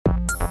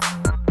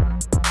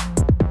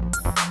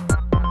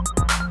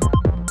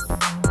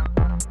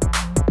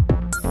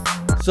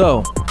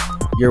So,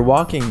 you're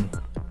walking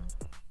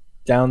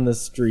down the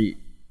street.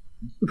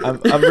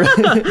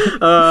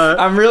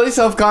 I'm really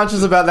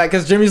self-conscious about that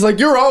because Jimmy's like,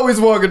 you're always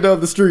walking down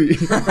the street.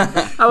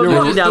 I was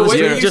walking down the way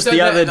street you just said the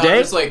that, other not day.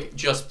 Just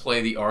like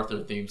play the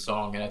Arthur theme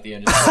song, and at the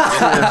end of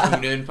the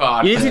tune in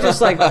podcast. You need to just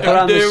like put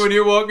on Every day the when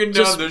you're walking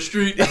just- down the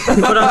street.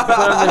 put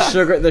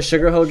on the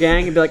Sugar Hill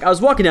Gang and be like, I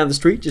was walking down the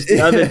street just the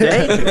other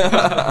day.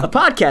 A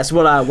podcast,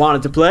 what I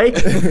wanted to play.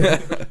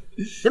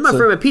 Then my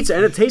friend had pizza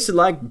and it tasted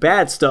like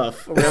bad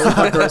stuff. Or whatever the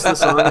fuck the rest of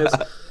the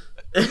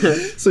song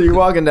is. So you're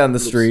walking down the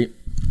street,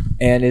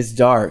 and it's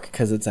dark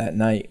because it's at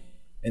night,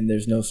 and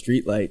there's no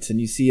street lights, and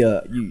you see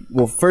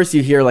first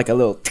you hear like a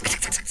little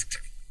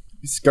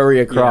scurry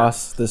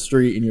across the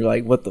street, and you're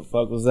like, what the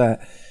fuck was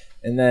that?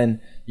 And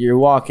then you're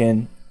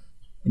walking,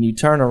 and you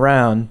turn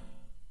around,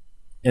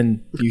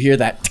 and you hear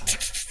that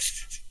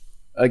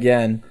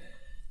again,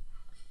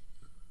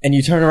 and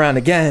you turn around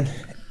again,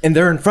 and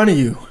they're in front of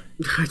you.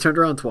 I turned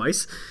around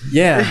twice.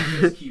 Yeah.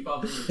 Keep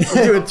up.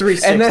 I'm doing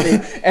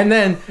 360. and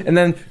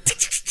then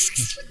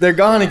they're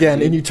gone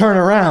again, and you turn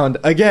around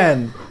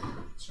again.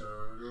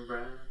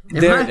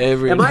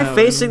 Am I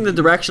facing the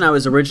direction I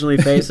was originally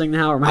facing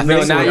now? Or am I No,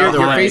 facing now the other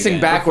you're way? facing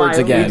backwards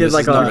We again. did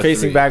like You're a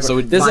facing backwards. So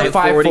this is a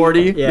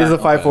 540. 540. This is a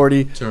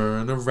 540.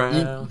 Turn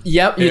around.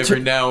 Yep. Every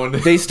now and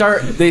then.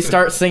 They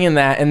start singing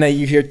that, and then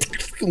you hear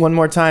one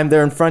more time.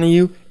 They're in front of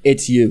you.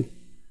 It's you.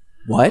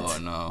 What? Oh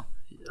no.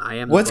 I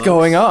am. the What's boss.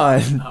 going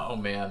on? Oh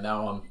man,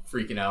 now I'm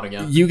freaking out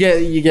again. You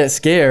get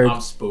scared.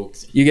 I'm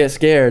spooked. You get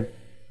scared,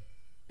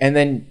 and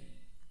then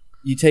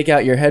you take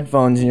out your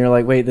headphones, and you're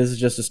like, "Wait, this is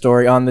just a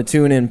story on the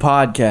Tune In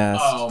podcast."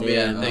 Oh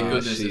man, thank Oh,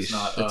 goodness it's sheesh.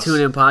 not The us.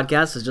 Tune In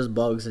podcast is just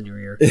bugs in your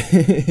ear.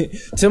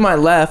 To my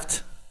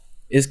left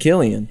is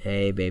Killian,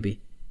 Hey, baby.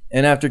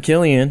 and after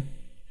Killian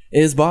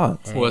is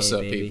Bods, What's Hey,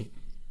 up, baby. people?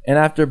 and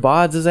after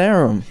Bods is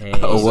Aram, Hey,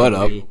 Oh, what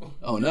up? baby.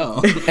 Oh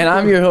no. and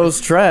I'm your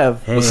host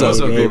Trev. What's up,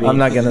 baby? baby? I'm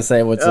not gonna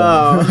say what's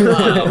up.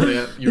 Oh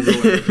man, you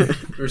ruined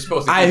it. We were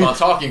supposed to keep on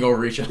talking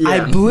over each other.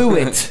 I blew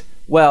it.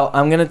 Well,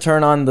 I'm gonna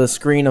turn on the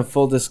screen of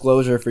full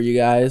disclosure for you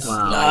guys,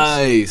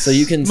 Nice. so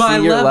you can My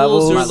see your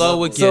levels levels. are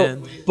low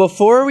again. So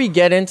before we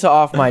get into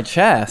off my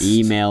chest,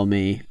 Email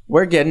me.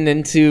 we're getting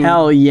into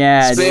Hell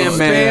yeah. Spam dude.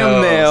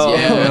 mail. mail.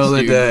 Yeah, Mail of the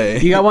dude. day.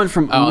 You got one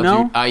from Oh,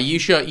 Uno? dude,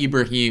 Aisha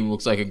Ibrahim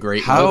looks like a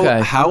great How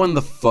Okay. how in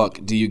the fuck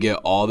do you get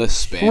all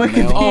this spam Wikipedia.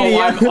 mail?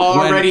 Oh,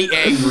 I'm already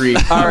angry.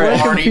 I'm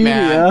already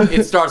mad.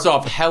 It starts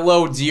off,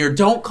 hello, dear.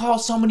 Don't call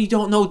someone you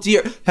don't know,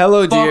 dear.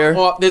 Hello, Fuck dear.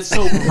 off. That's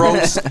so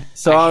gross.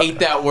 So I hate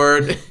that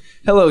word.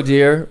 Hello,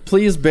 dear.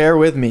 Please bear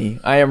with me.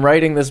 I am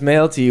writing this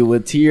mail to you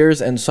with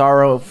tears and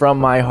sorrow from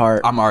my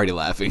heart. I'm already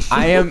laughing.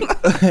 I am.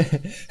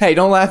 Hey,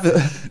 don't laugh at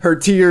her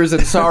tears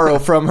and sorrow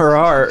from her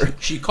heart.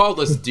 She called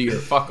us dear.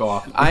 Fuck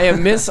off. I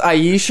am Miss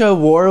Aisha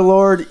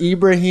Warlord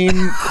Ibrahim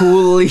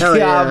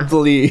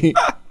Kouliabli.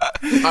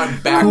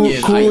 I'm back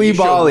in.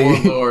 Koulibaly.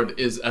 Aisha Warlord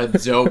is a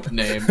dope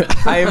name.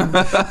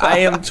 I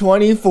am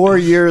 24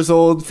 years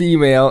old,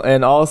 female,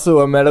 and also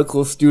a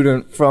medical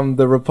student from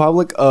the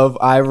Republic of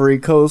Ivory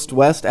Coast,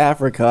 West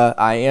Africa.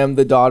 I am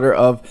the daughter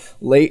of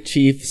late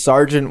Chief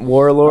Sergeant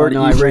Warlord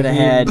Oh, no, I read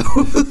ahead.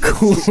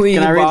 Koulibaly,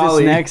 Can I read this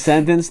next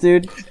sentence,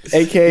 dude?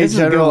 aka This is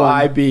a good General one.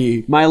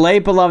 IB. My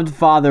late beloved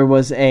father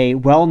was a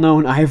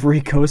well-known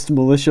Ivory Coast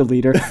militia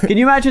leader. Can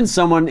you imagine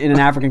someone in an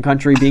African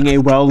country being a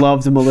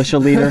well-loved militia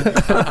leader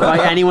by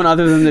anyone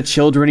other than the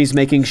children he's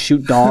making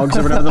shoot dogs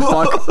or whatever the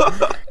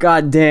fuck?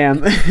 God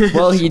damn.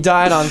 Well, he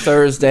died on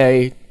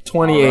Thursday,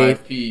 28th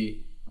R.I.P.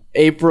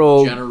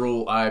 April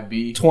General IB.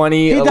 He died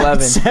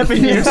 2011,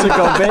 7 years ago,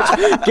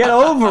 bitch. Get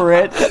over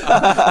it.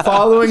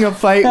 following a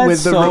fight That's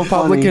with the so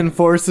Republican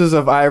forces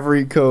of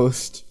Ivory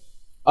Coast.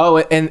 Oh,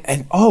 and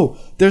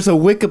there's a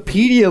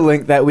Wikipedia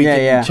link that we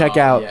can check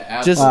out.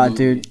 yeah, just,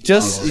 absolutely.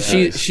 just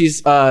Okay.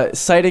 she's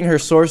citing her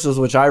sources,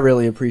 which I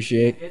really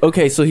appreciate.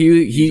 Okay, so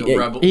He's a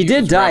rebel. He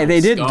did was die. rebel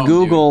They did scum,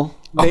 Google.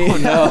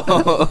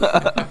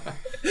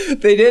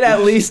 they did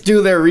at least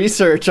do their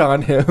research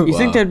on him. You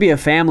think there'd be a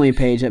family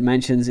page that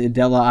mentions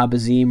Idella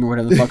Abazim or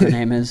whatever the fuck her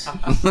name is?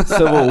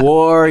 Civil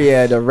War,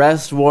 yeah, the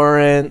arrest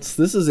warrants.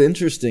 This is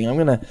interesting. I'm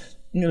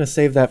gonna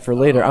save that for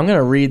later. I'm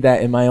gonna read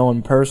that in my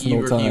own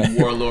personal Ibrahim time.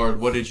 Warlord.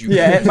 What did you?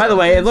 Yeah. By the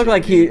way, it looked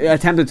like he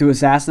attempted to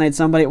assassinate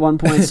somebody at one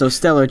point. So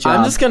stellar job.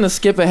 I'm just gonna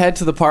skip ahead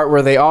to the part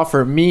where they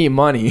offer me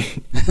money.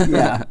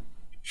 yeah.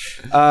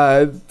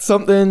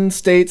 Something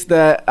states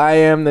that I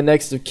am the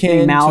next of kin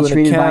Being to an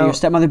maltreated by your account.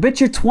 stepmother. Bitch,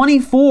 you're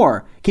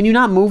 24. Can you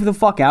not move the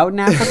fuck out in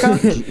Africa?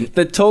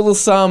 The total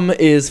sum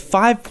is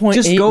 $5.8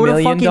 Just go to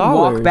million. fucking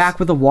walk back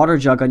with a water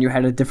jug on your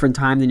head at a different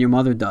time than your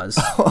mother does.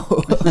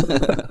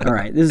 All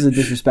right, this is a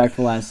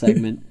disrespectful ass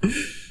segment.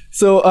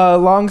 So,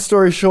 long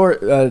story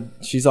short,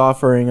 she's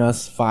offering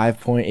us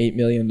 $5.8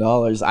 million.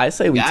 I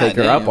say we take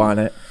her up Goddamn. on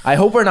it. I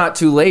hope we're not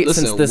too late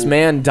Listen, since this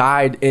man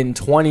died in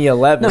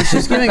 2011. No,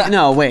 she's giving.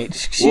 No, wait.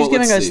 She's Well,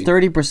 giving let's us see.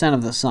 30%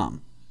 of the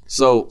sum.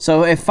 So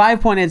So if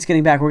 5.8 is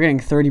getting back, we're getting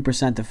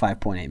 30% of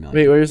 5.8 million.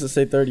 Wait, where does it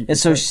say 30%? And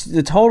so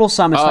the total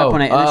sum is 5.8.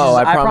 And I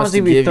I promised promised to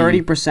you be give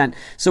you- 30%.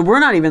 So we're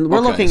not even. We're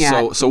okay, looking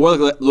at. so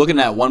we're looking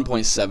at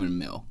 1.7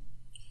 mil.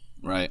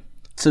 right?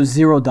 So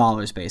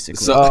 $0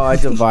 basically. So Oh, I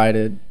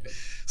divided.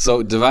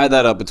 So divide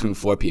that up between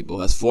 4 people.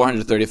 That's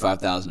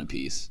 $435,000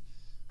 apiece.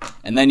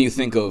 And then you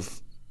think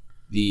of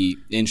the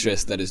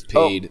interest that is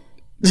paid.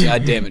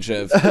 God damn it,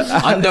 Trev.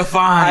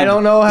 Undefined. I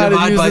don't know how to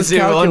Divide use by this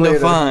 0, calculator.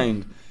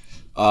 undefined.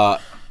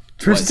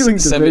 Trev's doing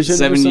division for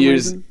 7 some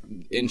years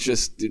reason.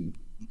 interest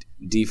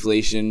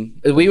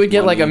deflation. We would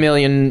get like money. $1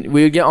 million.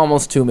 We would get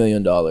almost $2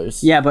 million.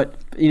 Yeah, but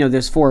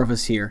there's 4 of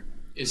us here.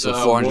 Is So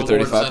Warlord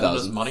sending us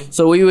 435,000. money?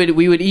 So we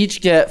would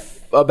each get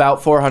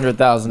about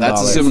 $400,000.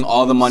 That's assuming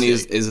all the money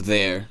is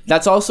there.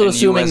 That's also in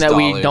assuming US that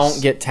we dollars.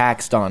 don't get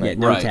taxed on Yeah, it.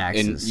 no right.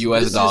 taxes. In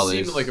US This dollars.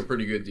 seems like a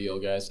pretty good deal,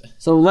 guys.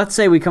 So let's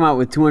say we come out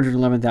with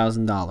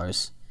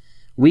 $211,000.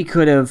 We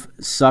could have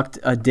sucked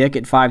a dick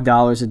at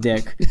 $5 a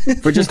dick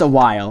for just a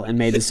while and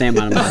made the same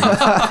amount of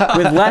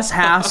money with less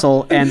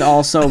hassle, and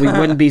also we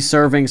wouldn't be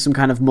serving some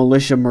kind of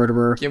militia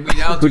murderer Can we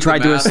now who do tried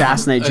the to math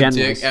assassinate on a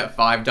generals. dick at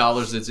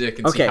 $5 a dick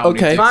and see Okay, how many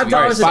okay. dicks we $5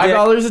 get? a dick.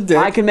 $5 a dick.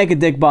 I can make a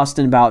dick bust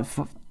in about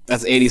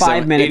That's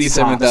 5 minutes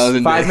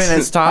 87,000 5 dicks.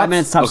 minutes tops. 5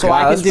 minutes tops. Okay. So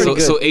I That's can do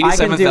pretty So good.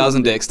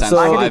 87,000 dicks times So-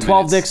 I 5 can do 12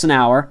 minutes. dicks an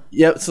hour.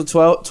 Yep. So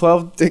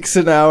 12 dicks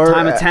an hour.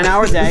 I'm a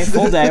 10-hour day,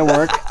 full day of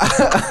work.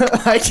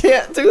 I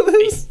can't do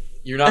this.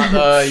 You're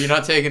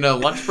not taking a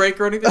lunch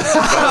break or anything?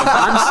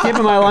 I'm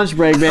skipping my lunch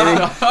break, baby.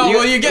 Oh,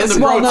 well, you're getting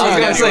the Well, protein. no, I was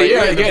gonna say,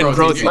 You're you're getting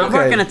protein. I'm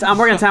working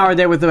a 10-hour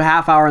day with a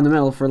half hour in the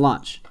middle for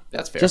lunch.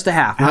 That's fair. Just a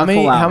half. How not a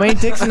many? full hour. How many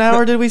dicks an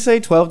hour did we say?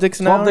 12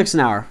 dicks an 12 hour. dicks an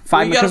hour.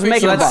 5 You gotta because we're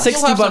fix making it. a that's buck. 60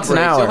 You'll have bucks some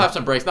an breaks. hour. You'll have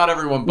some breaks. Not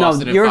everyone No,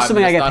 busted in you're 5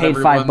 assuming I minutes. get Not paid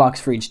everyone- $5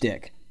 for each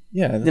dick.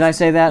 Yeah. Did I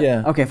say that?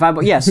 Yeah. Okay,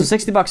 $5. Yeah, so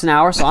 $60 an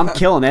hour. So I'm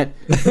killing it.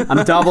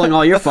 I'm doubling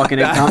all your fucking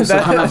income. So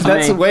come after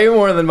That's me. way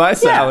more than my Yeah,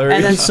 salary.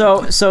 and then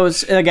so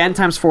it's, again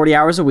times 40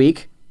 hours a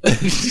week,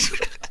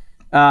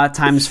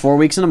 times 4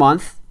 weeks in a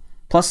month,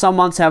 plus some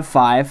months have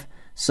 5.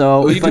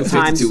 So Well, you do but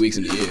times 52 weeks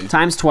in a year.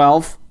 times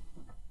 12,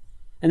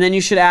 and then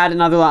you should add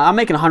another. I'm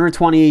making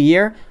 120 a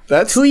year.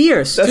 That's 2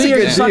 years. that's 2 a years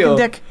good of sucking deal.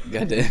 dick.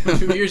 Goddamn.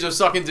 2 years of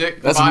sucking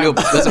dick. That's a real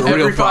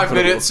every 5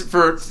 profitable. minutes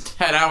for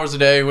 10 hours a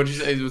day. What did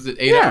you say? Was it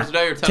 8 hours a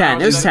day or 10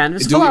 hours It was a day? 10.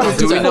 It's Do 12 we, hours.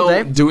 do It's we a full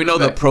know? day. Do we know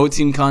the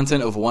protein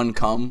content of one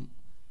cum?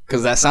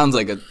 Because that sounds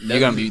like you're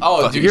gonna be. Oh,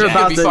 fucking dude, You're yeah,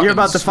 about be to. fucking You're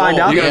about to find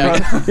swole. out.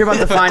 Yeah. You're about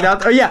to find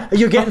out. Oh yeah,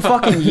 you're getting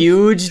fucking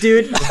huge,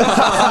 dude.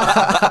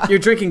 You're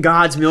drinking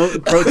God's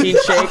milk protein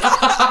shake.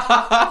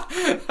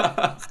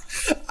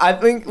 I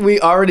think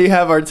we already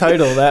have our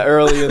title that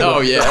early. In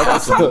Oh, the yeah,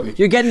 absolutely.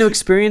 You're getting to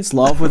experience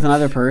love with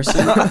another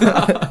person,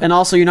 and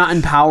also you're not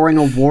empowering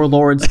a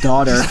warlord's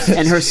daughter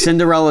and her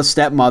Cinderella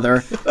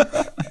stepmother.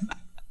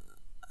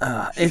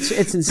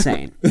 It's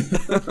insane.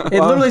 It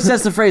literally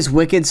says the phrase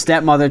 "wicked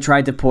stepmother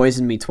tried to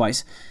poison me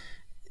twice."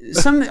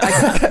 Dude,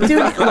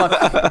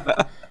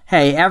 look.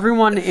 Hey,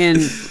 everyone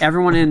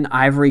in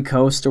Ivory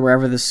Coast or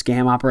wherever the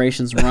scam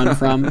operations run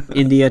from,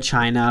 India,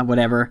 China,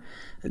 whatever,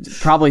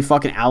 probably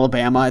fucking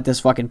Alabama at this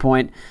fucking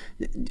point.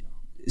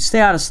 Stay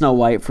out of Snow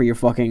White for your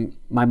fucking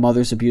my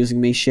mother's abusing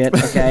me shit,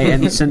 okay?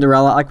 And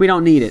Cinderella, like we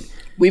don't need it.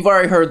 We've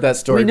already heard that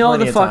story. We know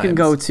plenty the of fucking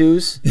times.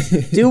 go-tos.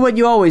 Do what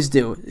you always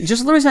do.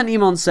 Just literally send an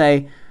email and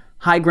say,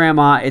 "Hi,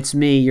 Grandma, it's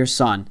me, your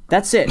son."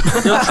 That's it.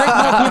 Don't trick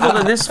more people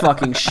than this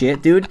fucking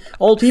shit, dude.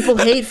 Old people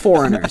hate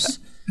foreigners.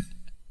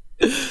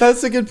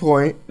 That's a good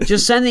point.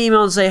 Just send the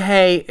email and say,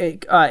 "Hey,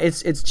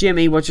 it's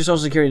Jimmy. What's your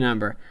social security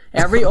number?"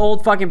 Every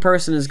old fucking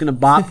person is gonna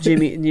bop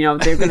Jimmy. You know,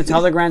 they're gonna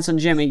tell their grandson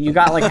Jimmy. You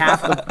got like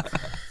half the.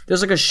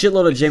 There's like a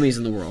shitload of Jimmys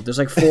in the world. There's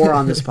like 4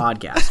 on this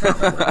podcast.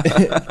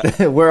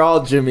 We're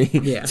all Jimmy.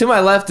 Yeah. To my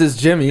left is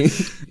Jimmy.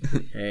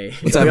 Hey,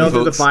 What's up,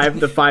 folks?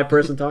 the 5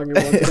 person talking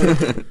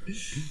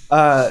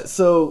about.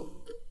 So,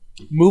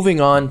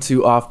 moving on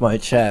to Off My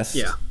Chest.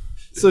 Yeah.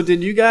 So,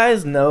 did you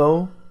guys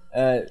know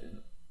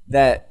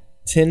that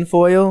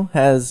tinfoil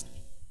has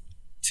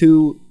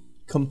 2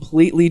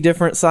 completely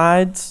different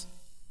sides?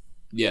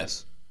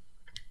 Yes.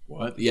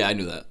 What? Yeah, I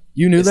knew that.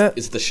 You knew that?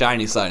 It's the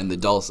shiny side and the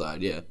dull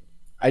side. Yeah.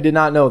 I did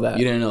not know that.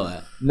 You didn't know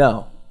that.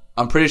 No.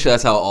 I'm pretty sure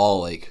that's how all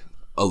like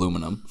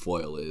aluminum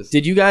foil is.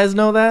 Did you guys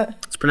know that?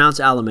 It's pronounced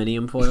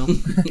aluminium foil.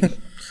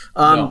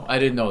 No, I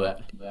didn't know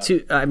that.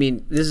 I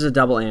mean, this is a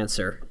double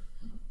answer.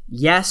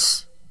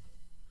 Yes,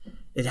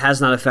 it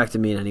has not affected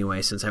me in any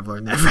way since I've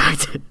learned that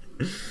fact.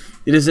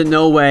 It has in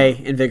no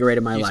way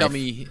invigorated my Can you life. tell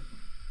me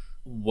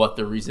what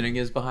the reasoning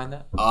is behind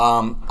that?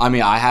 I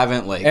mean, I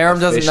haven't like. Aram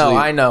doesn't know. officially-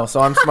 I know, so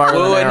I'm smarter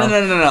Wait, than wait,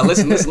 Aram. no.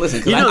 Listen. 'cause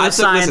You know I the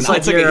science I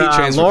like took your, a heat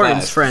transfer Lawrence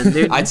class. friend,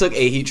 dude. I took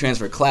a heat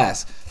transfer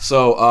class.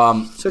 So,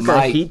 Took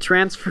my a heat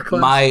transfer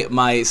class.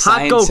 my Hot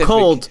scientific go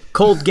cold,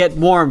 cold get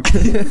warm.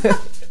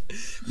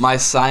 my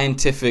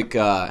scientific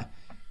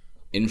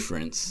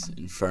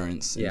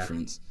inference Yeah.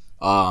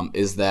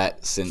 is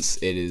that since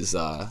it is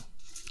a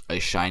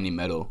shiny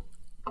metal,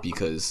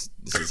 because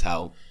this is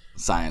how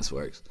science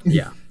works.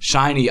 Yeah.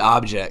 Shiny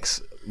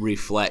objects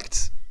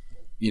reflect,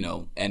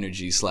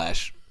 energy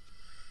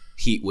 /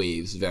 heat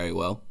waves very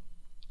well.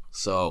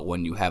 So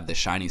when you have the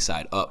shiny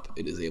side up,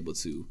 it is able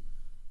to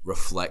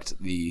reflect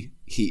the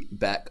heat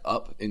back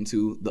up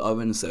into the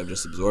oven instead of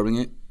just absorbing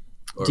it.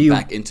 or Do you-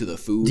 back into the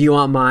food. Do you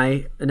want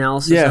my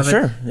analysis Yeah, of it?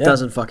 sure, yeah.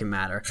 Doesn't fucking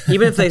matter.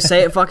 Even if they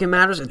say it fucking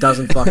matters, it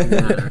doesn't fucking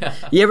matter.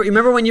 You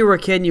remember when you were a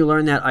kid and you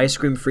learned that ice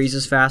cream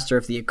freezes faster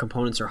if the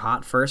components are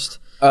hot first?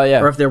 Oh,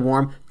 yeah. Or if they're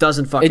warm?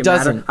 Doesn't fucking It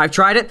doesn't. matter. I've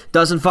tried it.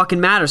 Doesn't fucking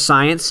matter,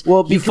 science.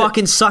 Well, you because-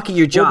 fucking suck at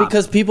your job. Well,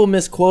 because people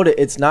misquote it.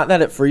 It's not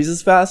that it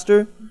freezes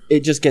faster.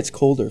 It just gets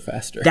colder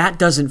faster. that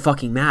doesn't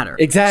fucking matter.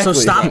 Exactly. So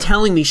stop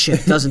telling me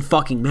shit doesn't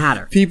fucking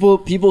matter. People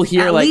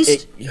hear At like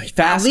least- it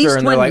faster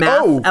and they're like,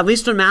 oh. At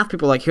least when math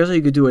people are like, here's how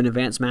you could do an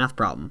advanced math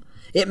problem.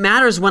 It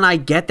matters when I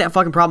get that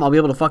fucking problem, I'll be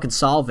able to fucking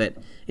solve it.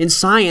 In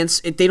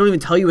science, they don't even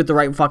tell you it the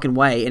right fucking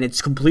way, and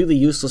it's completely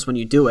useless when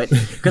you do it.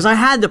 Because I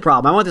had the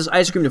problem. I want this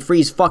ice cream to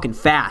freeze fucking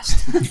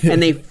fast.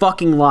 And they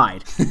fucking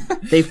lied.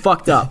 They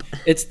fucked up.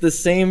 It's the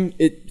same.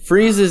 It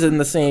freezes in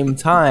the same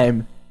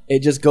time.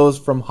 It just goes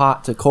from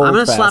hot to cold. I'm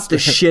going to slap faster. the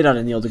shit out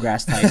of Neil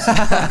deGrasse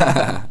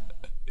Tyson.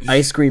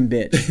 Ice cream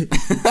bitch.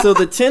 So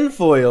the tin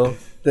foil,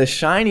 the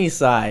shiny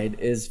side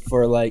is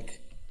for like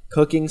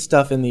cooking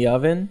stuff in the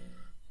oven,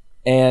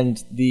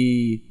 and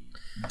the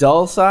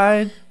dull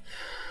side,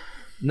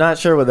 not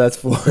sure what that's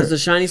for. Does the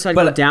shiny side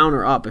go down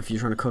or up if you're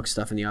trying to cook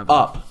stuff in the oven?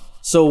 Up.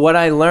 So what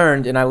I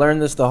learned, and I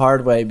learned this the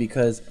hard way,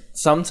 because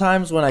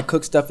sometimes when I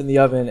cook stuff in the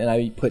oven and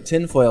I put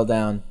tin foil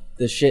down,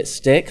 the shit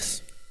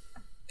sticks,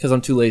 because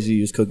I'm too lazy to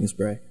use cooking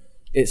spray.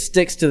 It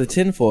sticks to the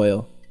tin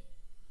foil,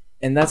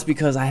 and that's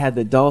because I had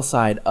the dull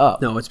side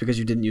up. No, it's because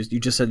you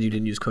just said you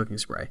didn't use cooking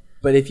spray.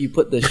 But if you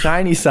put the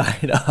shiny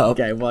side up,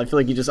 Okay, well, I feel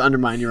like you just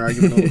undermined your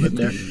argument a little bit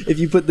there. if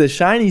you put the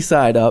shiny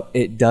side up,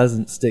 it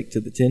doesn't stick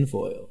to the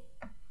tinfoil.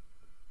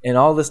 And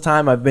all this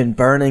time I've been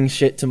burning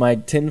shit to my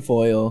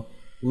tinfoil,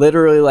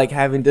 literally like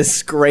having to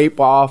scrape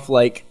off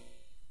like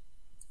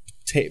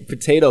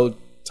potato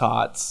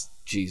tots,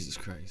 Jesus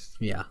Christ.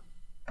 Yeah.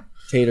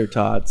 tater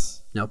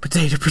tots, No,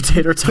 potato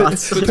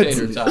tots.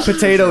 Potato top.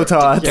 potato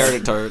tots.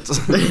 Carrot tarts.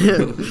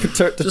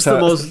 Just the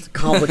most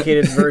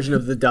complicated version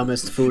of the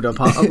dumbest food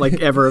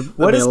ever.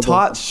 What is available.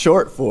 tots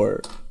short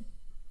for?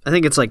 I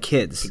think it's like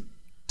kids.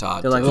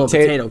 Todd. They're like little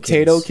potato kids.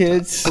 Potato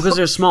kids. Because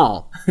they're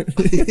small.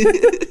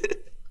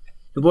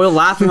 The boy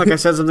laughing like I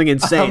said something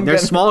insane. They're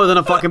gonna- smaller than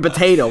a fucking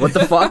potato. What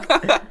the fuck?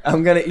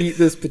 I'm gonna eat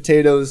this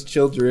potato's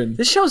children.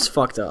 This show's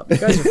fucked up. You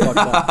guys are fucked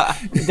up.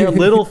 They're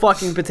little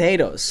fucking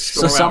potatoes.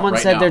 So them out someone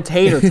right said now. they're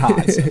tater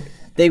tots.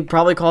 They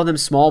probably called them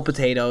small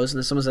potatoes, and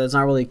then someone said it's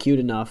not really cute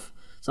enough.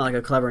 It's not like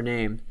a clever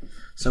name.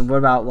 So what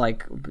about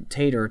like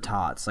tater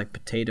tots, like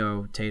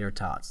potato tater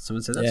tots?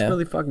 Someone said that's Yeah.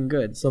 really fucking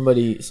good.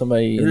 Somebody.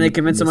 And then they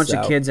convinced a in the bunch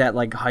of South. kids at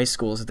like high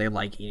schools that they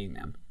like eating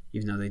them,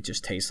 even though they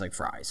just taste like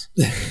fries.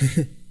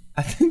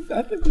 I think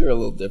they're a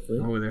little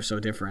different. Oh, they're so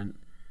different.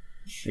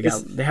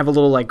 They have a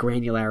little like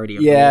granularity.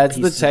 Of Yeah, little it's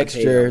the pieces of texture.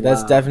 potato.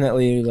 That's Wow.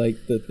 definitely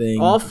like the thing.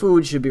 All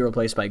food should be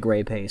replaced by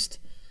gray paste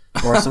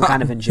or some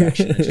kind of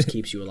injection that just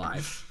keeps you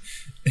alive.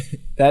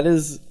 That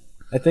is,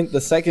 I think,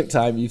 the second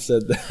time you've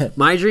said that.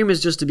 My dream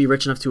is just to be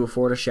rich enough to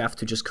afford a chef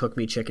to just cook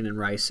me chicken and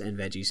rice and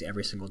veggies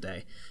every single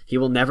day. He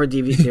will never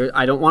deviate.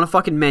 I don't want a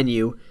fucking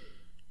menu.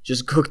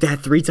 Just cook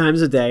that 3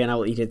 times a day, and I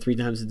will eat it 3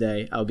 times a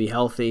day. I'll be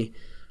healthy.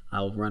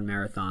 I'll run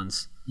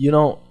marathons. You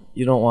don't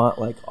want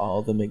like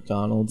all the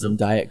McDonald's and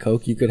Diet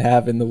Coke you could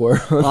have in the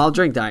world. Well, I'll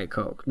drink Diet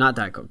Coke. Not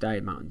Diet Coke,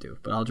 Diet Mountain Dew.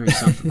 But I'll drink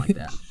something like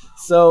that.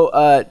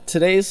 So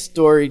today's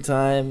story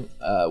time,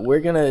 we're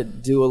gonna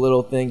do a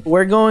little thing.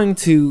 We're going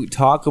to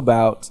talk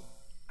about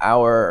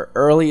our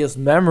earliest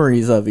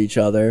memories of each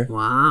other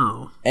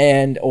Wow.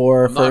 and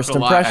or I'm not first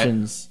gonna lie,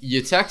 impressions.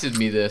 you texted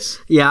me this.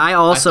 Yeah, I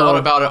also... I thought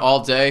about it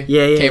all day.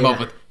 Yeah, Came yeah. up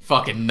with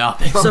fucking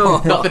nothing.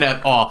 So- nothing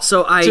at all.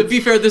 So to be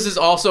fair, this is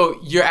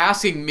also you're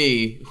asking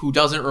me who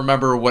doesn't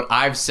remember what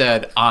I've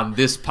said on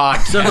this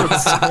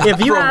podcast if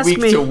you from ask week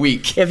me, to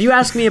week. If you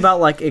ask me about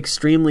like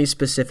extremely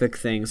specific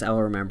things, I'll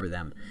remember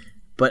them.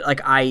 But like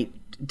I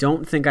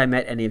don't think I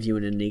met any of you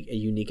in a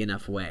unique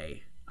enough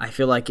way. I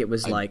feel like it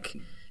was like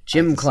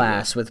gym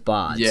class with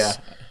Bods. Yeah.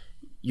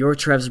 You're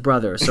Trev's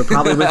brother, so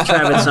probably with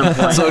Trev at some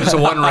point. So just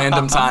one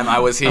random time I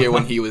was here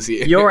when he was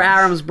here. You're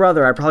Aram's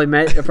brother. I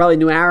probably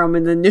knew Aram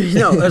in the new.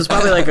 No, it was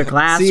probably like a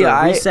class See, or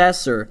I-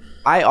 recess or.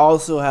 I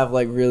also have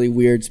like really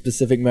weird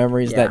specific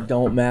memories Yeah. that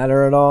don't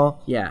matter at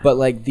all. Yeah. But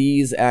like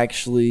these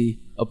actually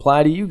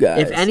apply to you guys.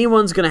 If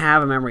anyone's gonna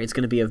have a memory, it's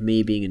gonna be of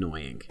me being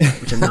annoying,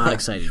 which I'm not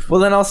excited for.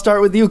 well, then I'll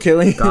start with you,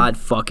 Killian. God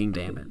fucking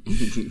damn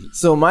it!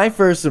 So my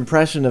first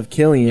impression of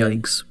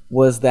Killian Yikes.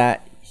 was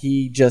that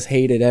he just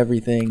hated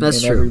everything That's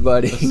and true.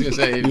 everybody. I was gonna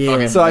say, you Yeah.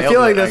 fucking So I nailed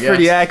feel like it, that's guess.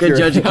 pretty accurate. Good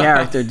judge of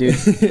character,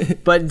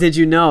 dude. But did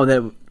you know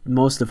that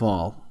most of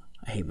all,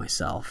 I hate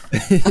myself?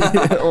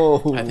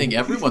 Oh. I think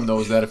everyone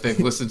knows that if they've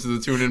listened to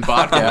the Tune In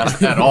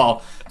podcast at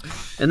all.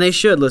 And they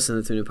should listen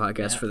to the Tune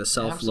podcast for the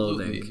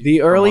self-loathing. Absolutely. The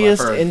From what I've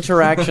earliest heard.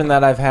 interaction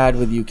that I've had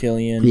with you,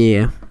 Killian,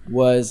 Yeah.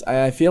 was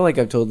I feel like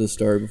I've told this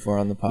story before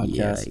on the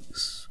podcast,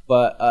 Yikes.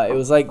 but it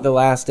was like the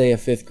last day of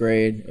 5th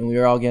grade, and we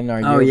were all getting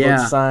our yearbooks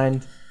yeah.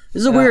 signed.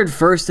 This is a weird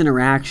first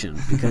interaction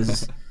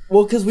because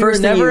Well, because we were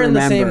first thing never you in the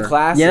remember. same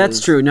classes. Yeah, that's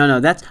true. No,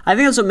 I think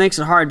that's what makes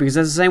it hard because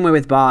that's the same way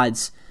with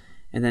Bods.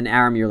 And then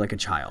Aram, you're like a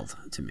child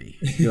to me.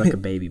 You're like a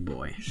baby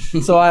boy.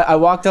 So I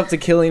walked up to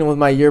Killian with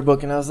my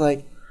yearbook and I was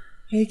like,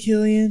 "Hey,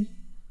 Killian,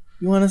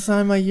 you want to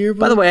sign my yearbook?"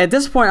 By the way, at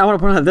this point, I want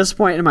to point out, at this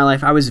point in my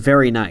life, I was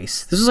very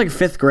nice. This was like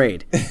 5th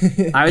grade.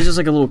 I was just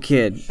like a little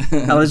kid.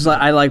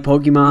 I like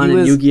Pokemon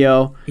and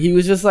Yu-Gi-Oh. He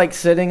was just like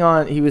sitting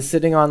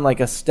on like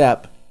a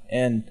step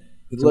and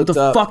he What looked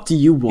the up. fuck do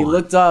you want? He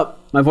looked up.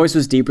 My voice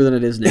was deeper than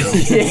it is now.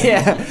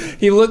 Yeah.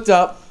 He looked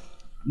up.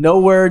 No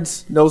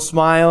words, no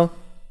smile.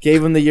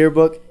 Gave him the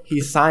yearbook. He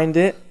signed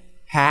it.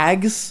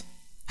 Hags.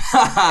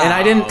 And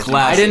I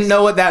didn't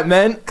know what that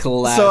meant.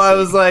 Classic. So I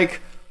was like,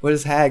 what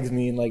does hags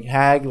mean? Like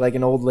hag, like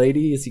an old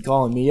lady? Is he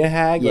calling me a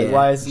hag? Yeah. Like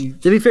why is he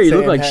To be fair, you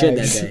look saying like shit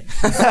hags?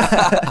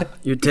 that day.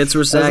 Your tits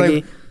were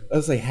saggy. I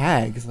was like,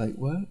 hags? Like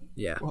what?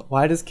 Yeah.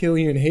 Why does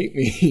Killian hate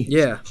me?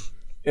 Yeah.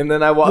 And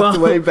then I walked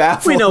away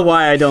baffled. We know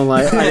why I didn't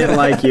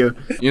like you.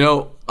 You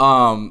know,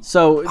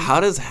 So how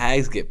does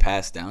hags get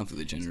passed down through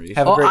the generation?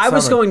 Have a great I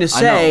was summer. going to I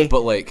say, know,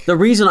 but like, the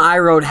reason I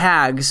wrote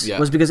hags Yeah.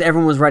 was because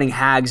everyone was writing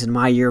hags in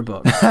my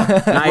yearbook. And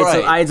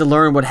Right. I had to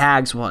learn what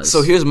hags was.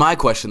 so here's my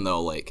question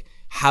though: like,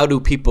 how do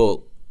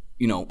people,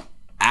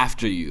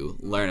 after you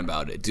learn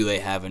about it, do they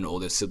have an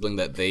older sibling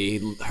that they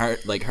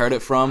heard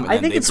it from? And I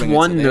then think they it's bring it to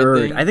one their nerd.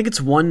 thing? I think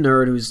it's one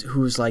nerd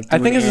who's like. I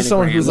think it's just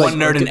someone who's One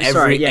nerd in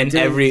doing-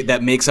 every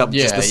that makes up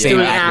just the same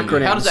Doing acronym.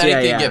 acronyms. How does Yeah,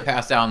 anything yeah. get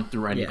passed down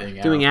through anything?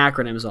 Yeah, doing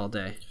acronyms all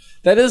day.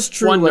 That is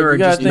true. One like, you nerd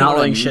gotta just think- not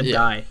letting shit Yeah.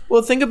 die.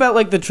 Well, think about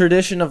like the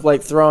tradition of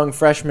like throwing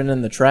freshmen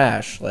in the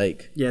trash.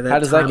 Like, Yeah, that how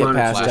does that get time-honored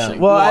passed down?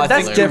 flashing. Well, I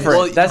that's think- different.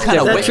 well, that's you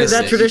kinda different. witness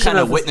That it. tradition You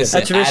kinda of- witness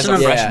that it tradition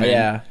as a of- freshman.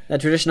 Yeah.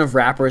 That tradition of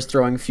rappers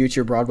throwing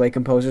future Broadway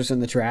composers in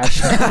the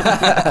trash.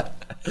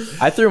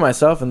 I threw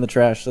myself in the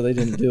trash, so they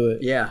didn't do it.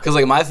 Yeah. Because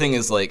like my thing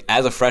is like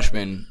as a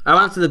freshman, I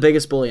went up to the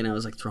biggest bully and I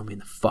was like, throw me in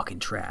the fucking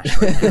trash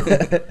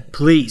right now.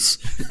 Please.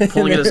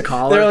 Pulling at his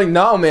collar. They're like,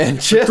 "No, man,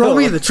 chill. Throw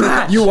me in the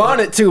trash." You want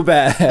it too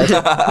bad."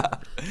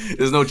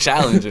 there's no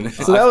challenge in it.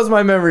 So that was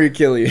my memory of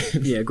Killian.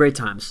 Yeah, great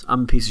times.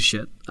 I'm a piece of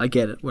shit. I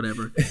get it.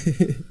 Whatever.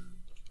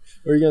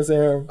 What are you gonna say,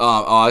 Aaron?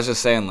 I was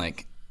just saying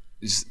like,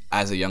 just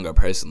as a younger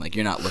person, like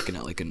you're not looking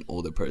at like an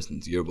older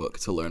person's yearbook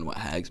to learn what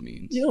hags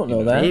means. You don't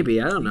know that.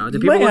 Maybe. I don't know. Do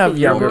You people might look have at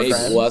younger yearbooks?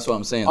 friends. Well, that's what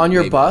I'm saying. On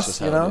your maybe that's bus,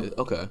 just you how know? it is.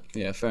 Okay,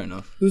 yeah, fair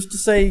enough. Who's to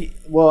say?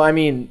 Well, I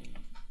mean,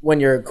 when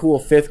you're a cool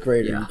 5th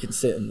grader, Yeah. you can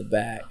sit in the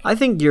back. I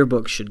think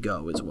yearbooks should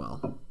go as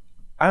well.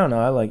 I don't know.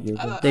 I like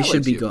yearbook. They I should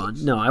like be yearbooks.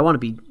 gone. No, I want to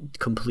be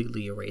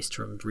completely erased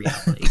from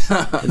reality.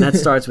 And that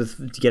starts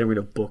with getting rid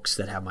of books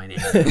that have my name.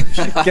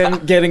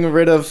 Getting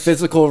rid of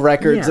physical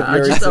records Yeah, of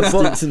your just a book-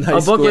 existence in high a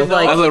book school. with,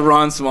 like- I was like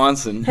Ron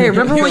Swanson. Hey,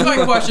 remember Here's when my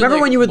you question, remember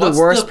like, when you were the what's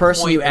worst the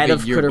person point you of a had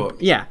could yearbook?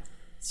 have? Yeah.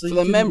 for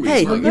the memories.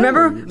 Hey, my you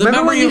remember? The remember when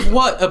memory you, of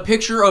what? A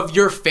picture of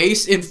your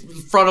face in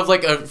front of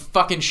like a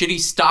fucking shitty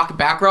stock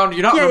background?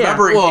 You're not Yeah, yeah.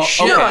 remembering Well,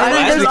 shit. No, and then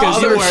That's there's because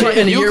other you were shit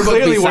in a you yearbook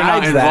clearly were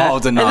not besides that.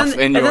 involved enough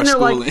in your they're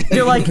schooling. like,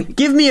 they're like,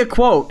 give me a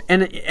quote,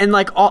 and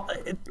like,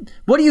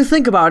 what do you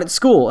think about at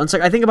school? And it's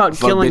like, I think about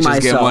Fuck killing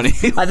bitches, get myself. money.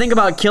 I think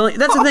about killing.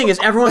 That's the thing is,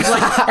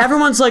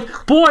 everyone's like,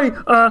 boy,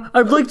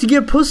 I'd like to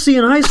get pussy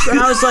in high school. And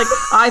I was like,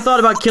 I thought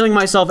about killing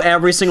myself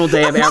every single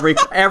day of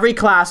every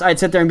class. I'd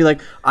sit there and be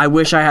like, I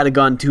wish I had a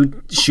gun to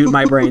shoot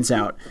my brains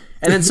out.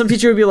 And then some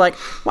teacher would be like,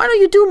 why don't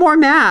you do more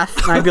math?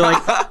 And I'd be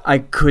like, I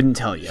couldn't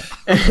tell you.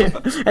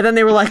 And then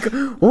they were like,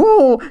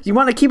 oh, you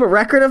want to keep a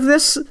record of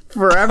this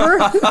forever?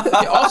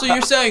 Also,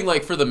 you're saying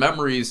like for the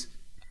memories,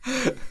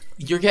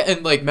 you're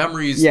getting like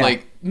memories Yeah.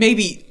 like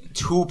maybe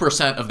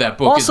 2% of that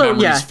book Also, is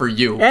memories yeah. for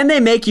you. And they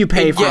make you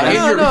pay for yeah, it.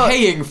 and you're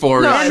paying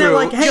for it. And they're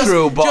like, hey,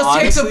 True, but Just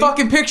take some honestly-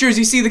 fucking pictures.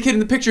 You see the kid in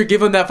the picture,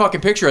 give him that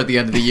fucking picture at the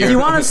end of the year. do you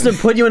want us to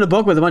put you in a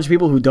book with a bunch of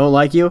people who don't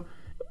like you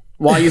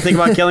while you think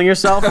about killing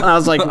yourself? And I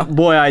was like,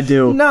 boy, I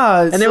do.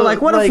 Nah, And they were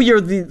like, what if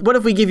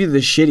we give you the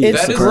shitty?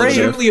 It's That is great.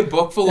 legitimately a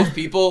book full of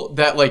people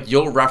that like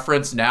you'll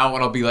reference now,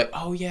 and I'll be like,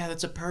 oh yeah,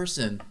 that's a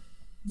person.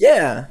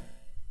 Yeah,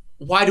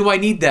 Why do I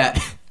need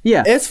that?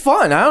 Yeah. it's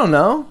fun. I don't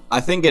know. I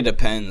think it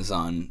depends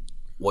on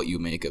what you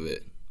make of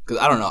it. Because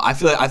I don't know. I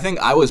think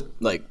I was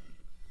like,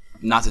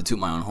 not to toot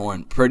my own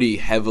horn, pretty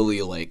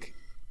heavily like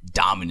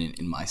dominant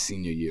in my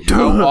senior year.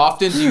 How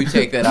often do you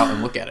take that out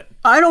and look at it?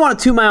 I don't want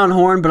to toot my own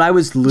horn, but I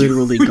was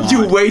literally gone.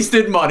 You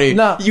wasted money.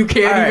 No. You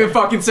can't All even right.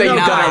 fucking say No, you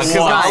got guys, it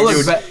once, guys.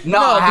 dude.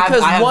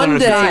 Because one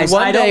day, Guys,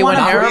 I don't when wanna-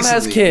 Aram Not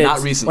has recently, kids,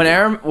 not recently. when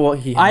Aram, well,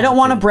 he. I don't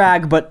want to to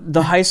brag, but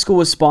the high school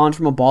was spawned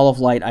from a ball of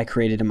light I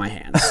created in my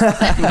hands.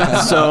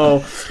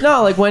 So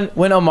No, like when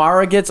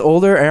Amara gets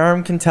older,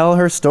 Aram can tell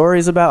her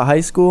stories about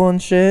high school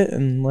and shit,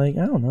 and like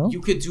I don't know.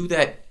 You could do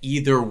that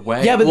either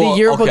way. Yeah, but Well, the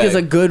yearbook okay. is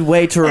a good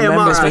way to remember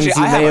Amara, things you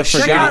I may have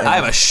have forgotten. I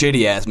have a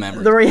shitty ass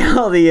memory. the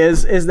reality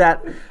is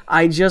that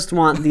I just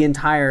want the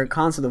entire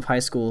concept of high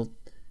school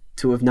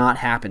to have not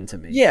happened to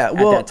me. Yeah, at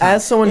well, that time.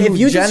 as someone If who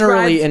you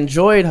generally described-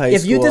 enjoyed high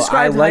if school, you I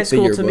described like high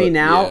school the to me yearbook.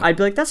 now, yeah. I'd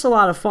be like, that's a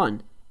lot of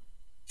fun.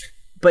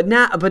 But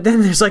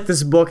then there's like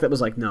this book that was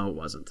like, no, it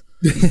wasn't.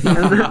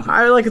 And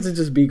I like it to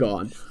just be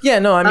gone. Yeah,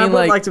 no, I I mean would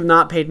like like to have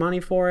not paid money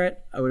for it.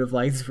 I would have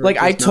liked for it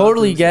I just not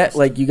totally to get exist.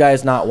 like you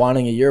guys not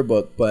wanting a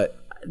yearbook, but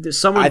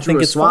Someone I drew think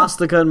a it's fun.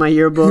 swastika in my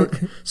yearbook.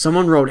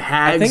 Someone wrote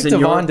hags. I think in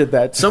Devon did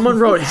that too. Someone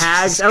wrote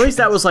hags. At least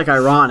that was like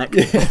ironic.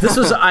 This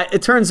was.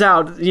 It turns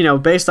out,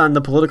 based on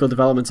the political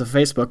developments of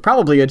Facebook,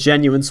 probably a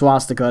genuine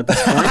swastika at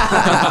this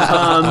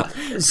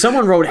point.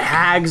 Someone wrote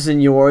hags in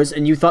yours,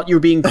 and you thought you were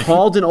being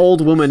called an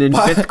old woman in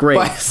 5th grade.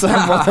 By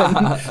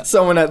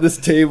someone at this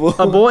table.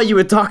 A boy you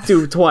had talked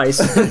to twice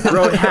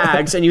wrote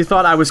hags, and you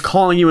thought I was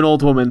calling you an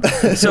old woman.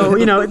 So,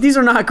 these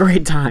are not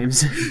great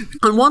times.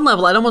 On one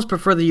level, I'd almost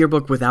prefer the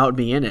yearbook without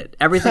me in it.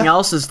 Everything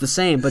else is the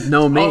same, but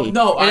no me. Oh,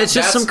 no, and it's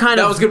just some kind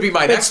of. That was going to be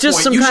my next it's just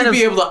point. some You kind should of,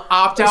 be able to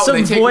opt out some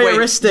when they take away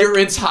voyeuristic- your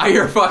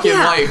entire fucking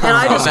life. And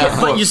I just from that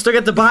but book. you still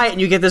get to buy it,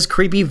 and you get this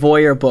creepy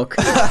voyeur book.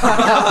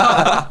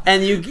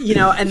 And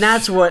and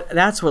that's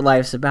what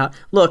life's about.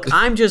 Look,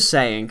 I'm just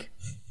saying,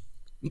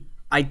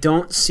 I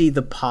don't see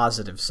the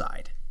positive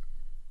side.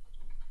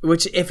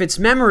 Which, if it's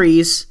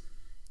memories,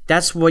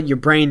 that's what your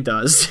brain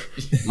does.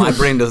 My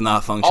brain does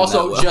not function that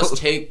Also, well. just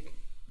take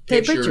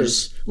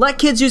Pictures. Let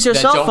kids use their that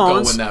cell don't go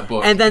phones, in that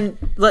book. and then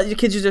let your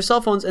kids use their cell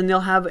phones, and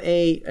they'll have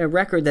a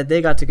record that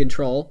they got to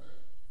control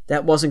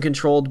that wasn't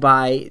controlled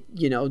by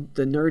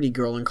the nerdy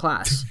girl in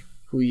class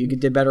who you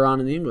did better on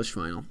in the English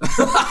final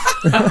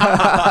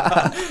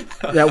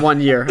that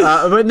one year.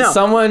 But no,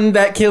 Someone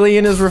that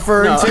Killian is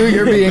referring to,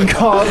 you're being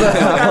called.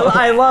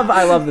 I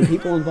love the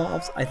people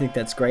involved. I think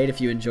that's great. If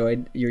you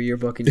enjoyed your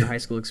yearbook and your high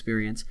school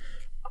experience.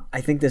 I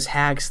think this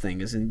hags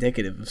thing is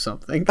indicative of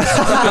something.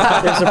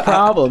 There's a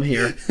problem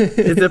here.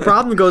 The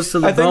problem goes to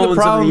the bones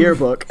of the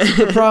yearbook.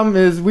 The problem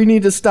is we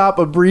need to stop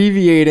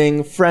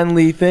abbreviating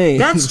friendly things.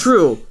 That's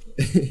true.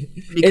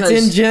 It's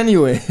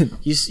ingenuine.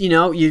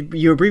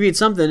 You abbreviate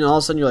something, and all of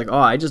a sudden you're like, oh,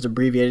 I just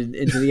abbreviated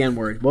into the N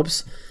word.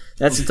 Whoops.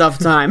 That's a tough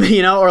time,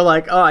 or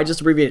like, oh, I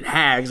just abbreviated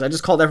hags. I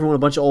just called everyone a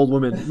bunch of old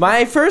women.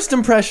 My first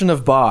impression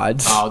of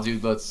Bods. Oh,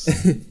 dude, let's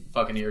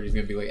fucking hear it. He's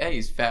gonna be like, "Hey,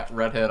 he's fat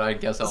redhead. I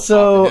guess I'll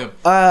talk to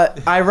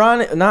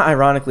him." Not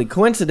ironically,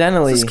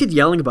 coincidentally, This kid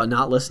yelling about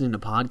not listening to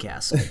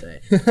podcasts all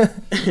day.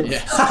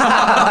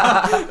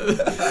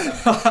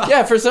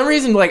 yeah, for some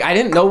reason, like I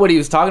didn't know what he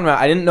was talking about.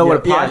 I didn't know what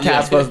a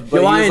podcast was.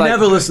 But Yo, he I was like,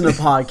 never listen to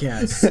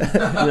podcasts.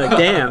 You're like,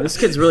 damn, this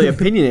kid's really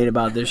opinionated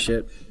about this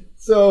shit.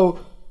 So,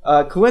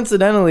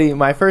 coincidentally,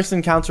 my first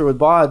encounter with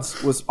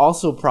Bods was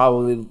also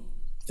probably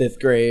 5th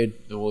grade,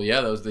 Well,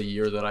 yeah, that was the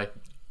year that I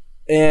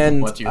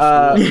and went to your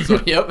school.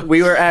 So, yep.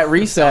 we were at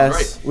recess.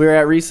 right. We were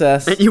at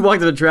recess. You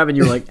walked into Trev and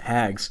you were like,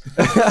 hags.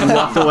 And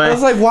walked away. I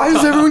was like, why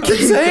does everyone keep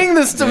saying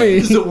this to me?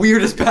 It's the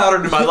weirdest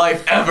pattern in my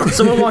life ever.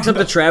 Someone walks up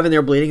to Trev and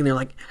they're bleeding and they're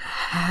like,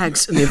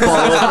 hags, and they fall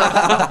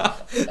over.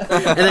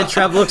 And then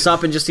Trev looks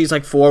up and just sees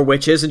like 4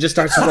 witches and just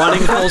starts running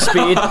full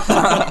speed.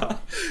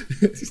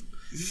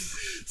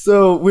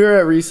 So we were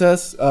at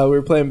recess. We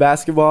were playing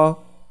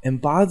basketball,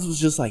 and Bods was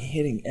just like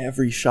hitting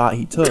every shot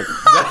he took.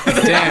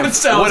 Damn, That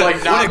sounds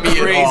like not what me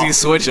a at all. crazy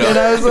switch And up.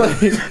 I was like,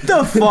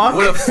 The fuck?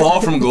 What a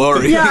fall from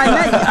glory. Yeah,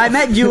 I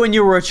met you when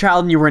you were a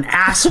child and you were an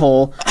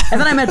asshole. And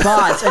then I met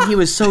Bods and he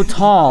was so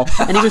tall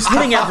and he was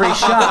hitting every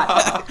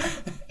shot.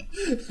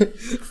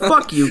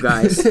 Fuck you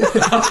guys.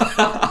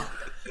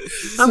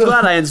 I'm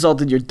glad I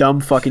insulted your dumb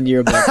fucking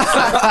yearbook.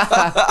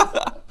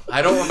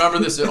 I don't remember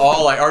this at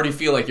all. I already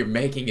feel like you're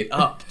making it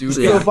up, dude.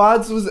 so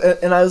Bods was,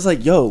 and I was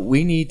like, yo,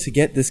 we need to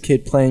get this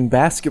kid playing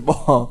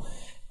basketball.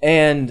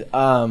 And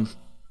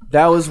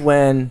that was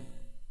when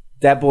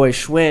that boy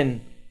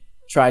Schwinn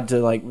tried to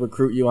like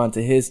recruit you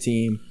onto his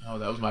team. Oh,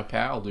 that was my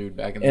pal, dude,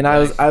 back in the And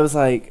day. I was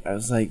like,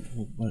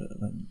 well, what,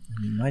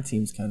 I mean, my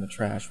team's kind of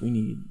trash. We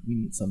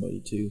need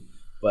somebody too.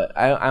 But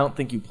I don't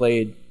think you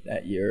played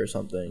that year or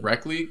something.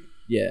 Rec League?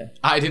 Yeah.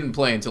 I didn't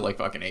play until like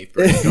fucking 8th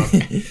grade.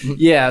 Okay.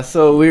 Yeah,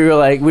 so we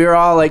were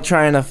all like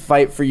trying to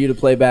fight for you to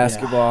play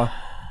basketball.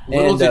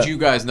 Little And, did you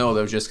guys know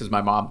that was just because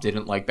my mom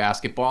didn't like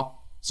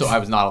basketball, so I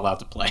was not allowed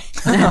to play.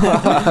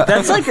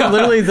 That's like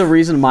literally the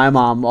reason my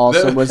mom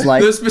also was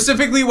like.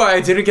 Specifically why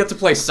I didn't get to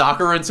play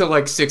soccer until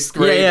like 6th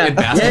grade and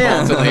basketball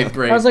until 8th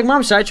grade. I was like,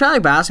 Mom, should I try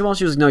like basketball?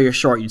 She was like, no, you're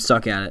short. You'd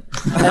suck at it.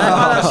 And I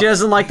found out she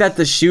doesn't like that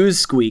the shoes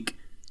squeak.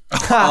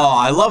 Oh,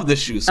 I love the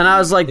shoes. And I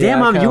was like, damn,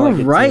 Yeah, I Mom, you kinda were like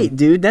it, right, too.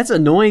 dude. That's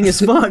annoying as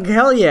fuck.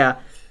 Hell yeah.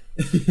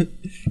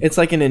 It's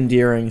like an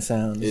endearing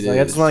sound. It's like,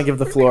 I just want to give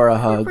the floor a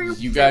hug.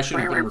 you guys should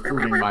have been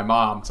recruiting my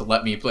mom to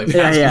let me play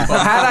Yeah, yeah. basketball.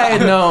 Had I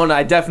had known,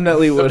 I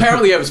definitely would.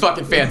 Apparently I was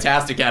fucking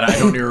fantastic at it. I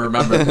don't even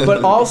remember.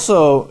 But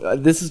also,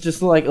 this is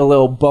just like a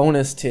little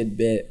bonus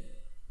tidbit.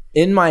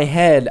 In my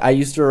head, I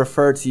used to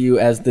refer to you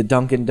as the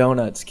Dunkin'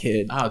 Donuts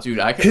kid. Oh, dude,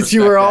 I can Because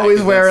you were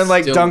always wearing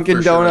like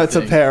Dunkin' Donuts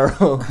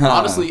apparel.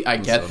 Honestly, I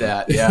get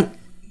that. Yeah.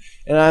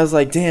 And I was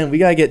like, damn, we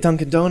gotta get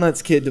Dunkin'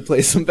 Donuts kid to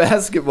play some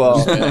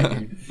basketball.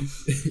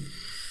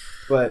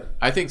 But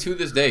I think to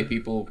this day,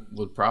 people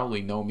would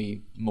probably know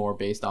me more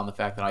based on the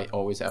fact that I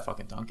always have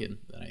fucking Dunkin'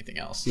 than anything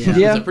else. Yeah.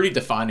 Yeah. It's a pretty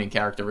defining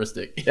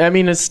characteristic. I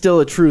mean, it's still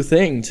a true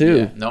thing too.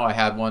 Yeah. No, I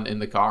had one in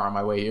the car on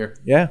my way here.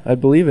 Yeah, I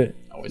believe it.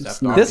 Always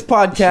have not- Dunkin'. This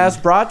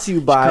podcast brought to you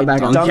by come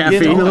back on Dunkin'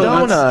 caffeine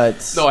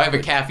Donuts. No, I have a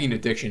caffeine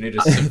addiction. It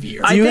is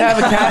severe. Do you have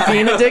a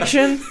caffeine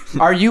addiction?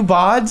 Are you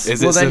Bods?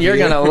 Is it Well, then you're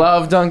severe? gonna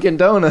love Dunkin'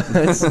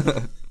 Donuts.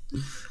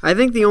 I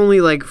think the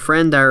only like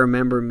friend I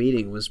remember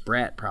meeting was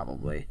Brett,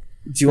 probably.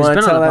 Do you want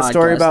to tell that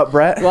story about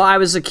Brett? Well, I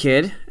was a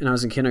kid and I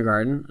was in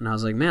kindergarten, and I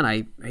was like, man,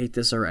 I hate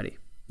this already.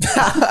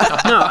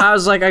 I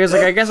was like,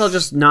 I guess I'll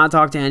just not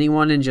talk to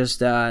anyone and just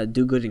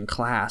do good in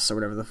class or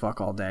whatever the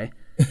fuck all day.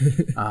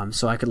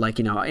 So I could like,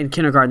 in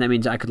kindergarten that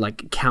means I could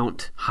like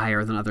count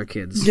higher than other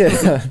kids.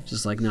 Yeah.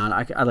 Just like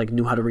I like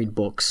knew how to read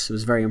books. It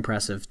was very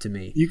impressive to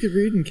me. You could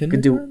read in I could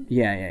kindergarten?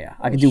 do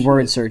I could do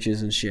word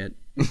searches and shit.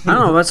 I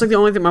don't know. That's like the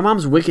only thing. My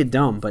mom's wicked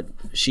dumb, but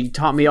she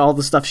taught me all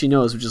the stuff she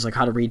knows, which is like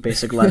how to read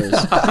basic letters.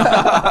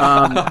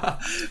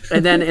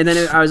 And then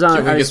I was on.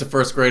 So when he gets to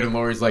first grade and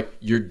Lori's like,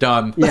 "You're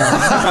done."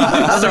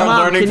 Yeah. Start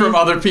learning from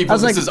other people.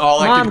 This is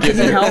all I can give Mom, can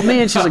you you. help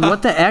me? And she's like,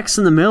 "What the X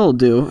in the middle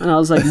do?" And I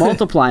was like,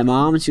 "Multiply,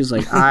 Mom." And she was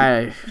like,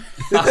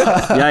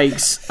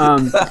 yikes.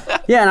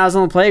 Yeah, and I was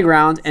on the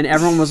playground, and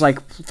everyone was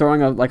like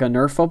throwing a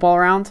Nerf football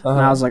around, and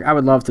I was like, I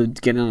would love to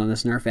get in on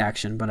this Nerf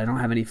action, but I don't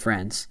have any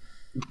friends.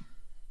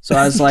 So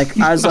I was like,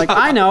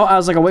 I know. I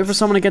was like, I'll wait for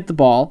someone to get the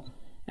ball,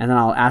 and then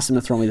I'll ask them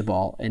to throw me the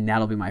ball, and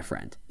that'll be my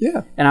friend.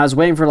 Yeah. And I was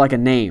waiting for like a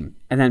name,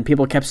 and then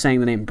people kept saying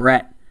the name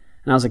Brett,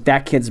 and I was like,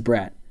 that kid's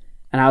Brett.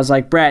 And I was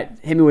like, Brett,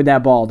 hit me with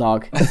that ball,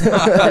 dog.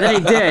 And then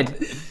he did.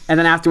 And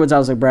then afterwards, I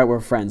was like, Brett, we're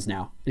friends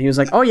now. And he was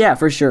like, oh yeah,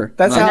 for sure.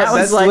 That's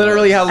that's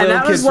literally how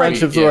little kid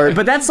friendships work.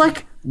 But that's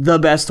like the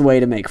best way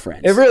to make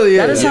friends. It really is.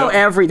 That is how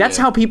that's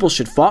how people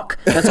should fuck.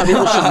 That's how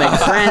people should make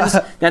friends.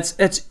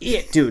 That's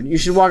it, dude. You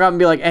should walk up and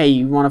be like, hey,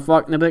 you want to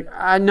fuck? And they'll be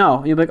like, no.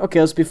 And you'll be like,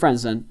 okay, let's be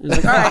friends then. And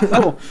it's like, all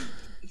right, cool.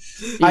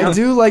 I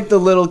do like the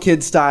little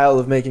kid style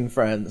of making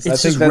friends. I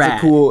think that's rad.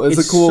 a cool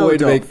So way to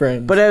dope. make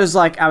friends. But I was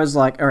like,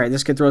 all right,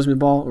 this kid throws me the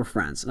ball, we're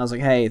friends. And I was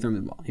like, hey, throw me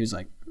the ball. He was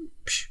like,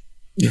 psh,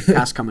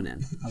 pass coming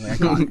in. I was like, I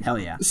got it. Hell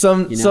yeah.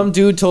 Some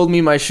dude told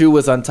me my shoe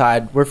was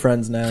untied. We're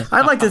friends now.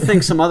 I'd like to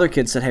think some other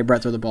kid said, hey,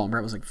 Brett, throw the ball. And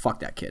Brett was like, fuck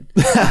that kid.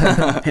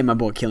 Hit my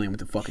boy, killing him with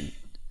the fucking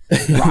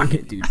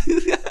rocket, dude.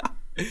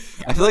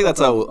 I feel like that's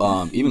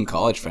how even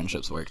college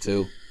friendships work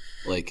too.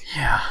 Like,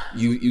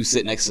 you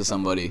sit next to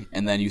somebody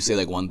and then you say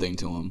like one thing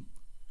to them,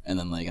 and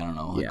then like I don't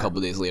know, a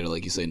couple days later,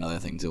 like you say another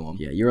thing to them.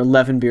 Yeah, you're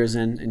 11 beers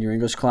in your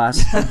English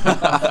class.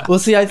 Well,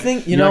 see, I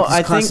think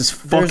I think is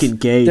fucking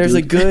gay. There's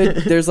dude.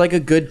 there's like a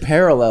good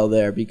parallel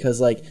there,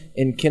 because like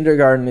in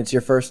kindergarten it's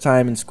your first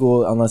time in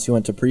school unless you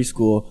went to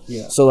preschool.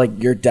 Yeah. So like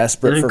you're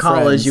desperate and for in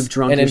college friends. you've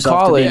drunk and yourself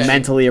in college, to be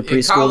mentally a preschooler.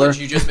 In college,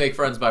 you just make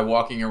friends by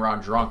walking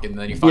around drunk, and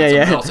then you find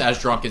someone else as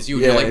drunk as you.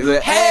 And you're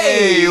like,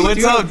 hey,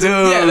 what's up, dude?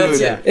 Yeah, that's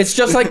it. It's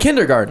just like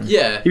kindergarten.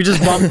 Yeah. You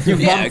just bumped. You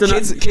Yeah,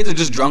 bumped kids are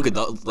just drunk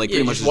adults, like pretty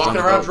You're much just just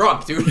walking drunk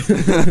around adults. drunk,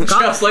 dude.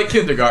 Just like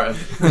kindergarten.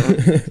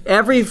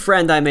 Every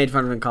friend I made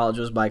fun of in college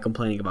was by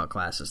complaining about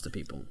classes to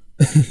people.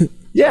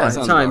 Yeah. Sounds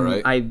That's how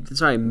about right. that's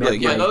how I met.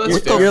 Like, yeah, my, no, that's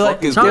what fair. the You're fuck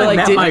like- is you're going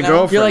like, on? my right now?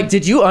 girlfriend. You're like,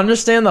 did you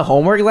understand the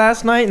homework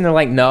last night? And they're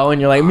like, no.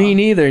 And you're like, me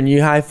neither. And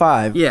you high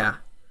five. yeah.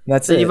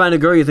 That's Then it. you find a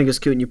girl you think is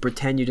cute and you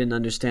pretend you didn't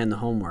understand the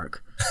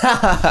homework. You're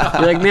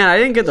like, man, I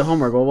didn't get the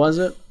homework. What was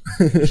it?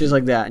 She's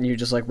like that, and you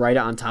just like write it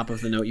on top of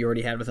the note you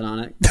already had with it on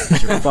it.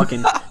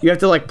 You have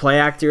to like play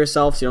act to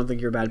yourself so you don't think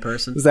you're a bad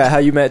person. Is that how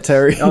you met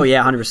Terry? Oh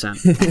yeah,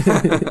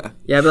 100%.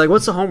 Yeah, I'd be like,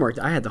 what's the homework?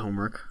 I had the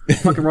homework. I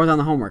fucking wrote down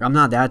the homework. I'm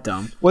not that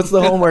dumb. What's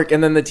the homework?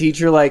 And then the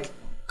teacher like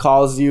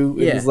calls you.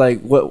 And Yeah. he's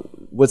like,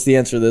 what's the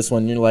answer to this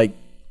one? And you're like,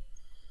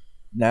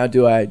 now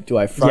do I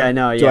front? Yeah, I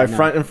know, Do yeah, I no.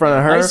 front in front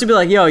of her? I used to be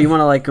like, yo, you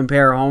want to like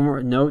compare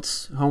homework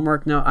notes?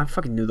 Homework? No, I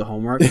fucking knew the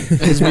homework.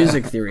 It's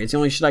music theory. It's the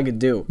only shit I could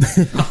do.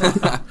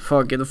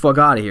 Fuck, get the fuck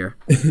out of here.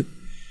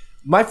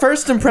 My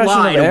first impression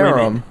Lie of to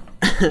Aram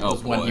Oh,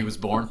 When boy. he was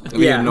born. The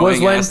Yeah.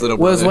 annoying ass little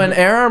was brother. when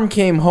Aram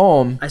came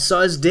home I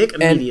saw his dick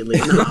immediately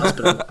in the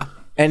hospital.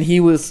 and he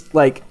was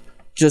like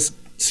just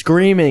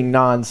screaming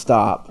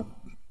nonstop.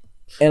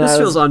 And This I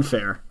feels was,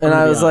 unfair. and I'm I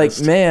gonna was be like,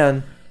 honest.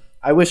 man,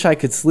 I wish I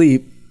could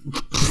sleep.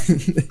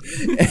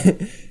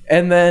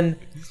 And then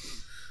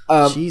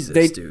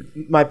Jesus,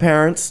 dude. my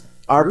parents,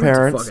 our Rude to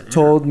parents, fucking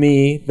told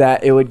me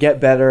that it would get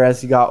better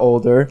as he got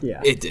older.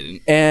 Yeah. It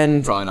didn't.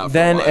 And Probably not for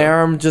then a while.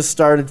 Aram just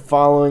started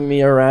following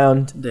me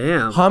around,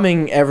 Damn.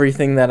 humming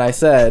everything that I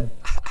said.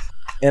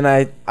 And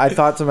I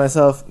thought to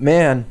myself,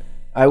 man,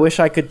 I wish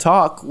I could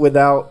talk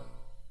without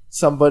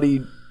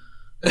somebody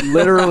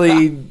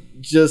literally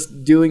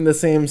just doing the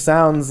same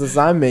sounds as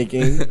I'm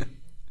making.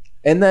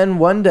 And then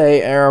one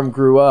day Aram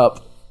grew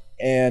up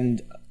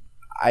and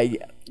I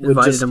would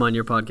Invited him on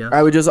your podcast.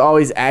 I would just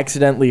always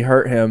accidentally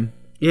hurt him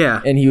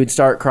Yeah. and he would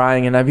start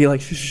crying and I'd be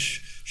like, shh,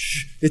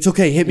 shh, it's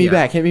okay, hit me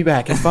back,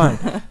 it's fine,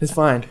 it's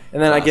fine.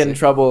 And then I get in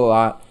trouble a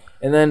lot.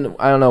 And then,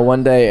 I don't know,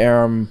 one day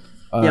Aram...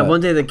 Yeah,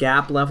 one day the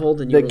gap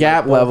leveled, and you the were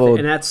gap both- leveled.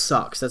 and that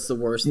sucks. That's the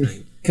worst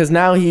thing. Because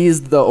now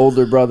he's the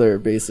older brother,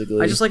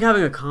 basically. I just like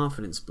having a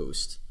confidence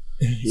boost.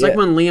 It's Yeah. like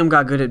when Liam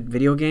got good at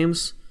video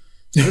games.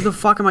 Who the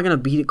fuck am I gonna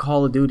beat at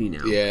Call of Duty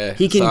now? Yeah.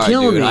 he can Sorry,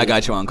 kill dude, me. I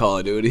got you on Call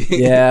of Duty.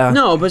 Yeah.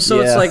 No, but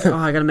so it's Yeah. like, oh,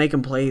 I gotta make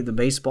him play the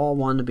baseball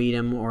one to beat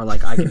him, or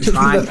like I can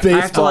try. The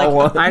baseball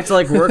one. I have to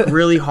like work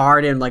really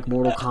hard in like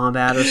Mortal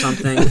Kombat or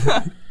something.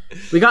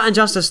 We got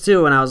Injustice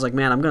 2, and I was like,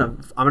 man, I'm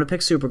gonna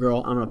pick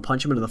Supergirl. I'm gonna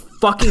punch him into the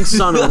fucking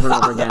sun over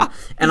and over again,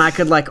 and I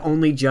could like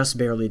only just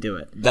barely do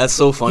it. That's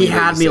so funny. He that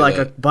had you me say like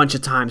that. a bunch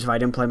of times if I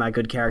didn't play my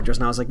good characters,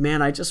 and I was like,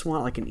 man, I just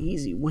want like an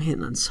easy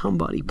win on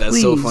somebody. Please.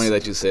 That's so funny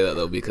that you say that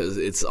though, because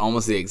it's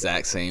almost the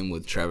exact same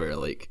with Trevor.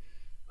 Like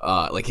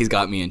he's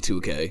got me in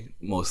 2K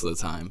most of the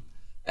time,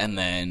 and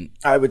then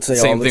I would say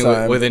same all the thing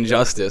time. with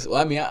Injustice. Well,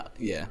 I mean,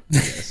 yeah, I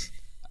guess.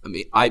 I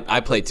mean,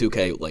 I play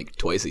 2K like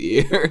twice a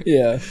year.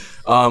 Yeah.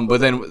 But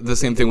then the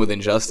same thing with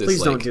Injustice. Please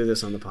like, don't do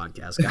this on the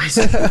podcast, guys.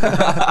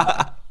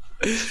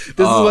 This is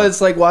what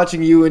it's like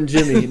watching you and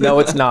Jimmy. No,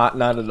 it's not.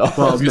 Not at all.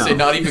 I was gonna say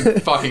not even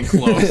fucking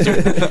close.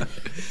 Dude.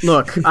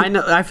 Look, I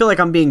know. I feel like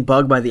I'm being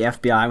bugged by the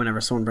FBI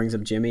whenever someone brings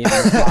up Jimmy on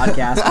the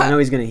podcast. I know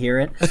he's gonna hear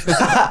it.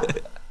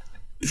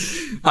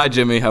 Hi,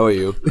 Jimmy. How are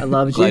you? I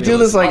love We Jimmy. do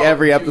this like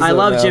every episode. I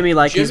love now. Jimmy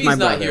like Jimmy's he's my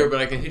not brother. here, but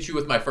I can hit you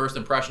with my first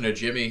impression of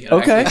Jimmy. And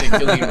Okay. I actually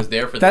think Killian was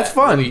there for that. That's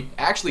fun. Really,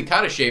 actually,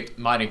 kind of shaped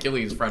mine and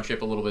Killian's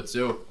friendship a little bit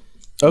too.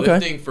 Okay.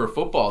 Lifting for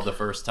football the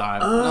first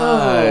time.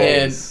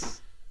 Nice. And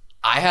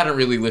I hadn't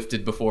really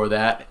lifted before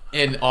that,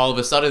 and all of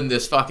a sudden,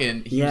 this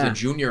fucking he was Yeah. a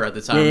junior at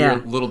the time, Yeah,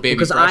 we were little baby.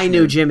 because I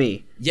knew freshmen.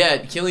 Jimmy. Yeah,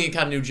 Killian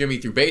kind of knew Jimmy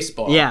through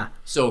baseball. Yeah.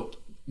 So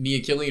me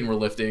and Killian were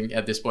lifting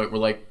at this point. We're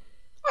like,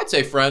 I'd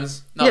say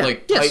friends, not Yeah,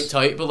 like yes.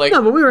 tight, but like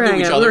No, but we were knew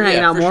hanging each out- we other. were hanging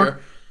yeah, out for more. Sure.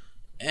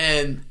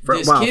 And For,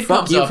 this wow, kid fuck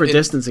comes you up for and-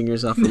 distancing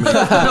yourself from me. No,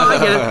 I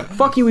get it.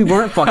 Fuck you, we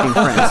weren't fucking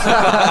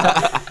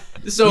friends.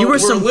 So You were we're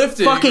some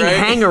lifting, fucking right?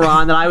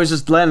 hanger-on that I was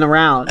just letting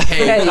around.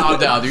 Hey, calm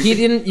down, dude.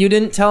 You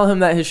didn't tell him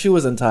that his shoe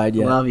was untied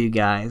yet. Love you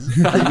guys.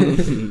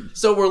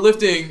 So we're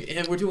lifting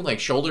and we're doing like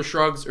shoulder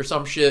shrugs or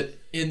some shit.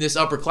 In this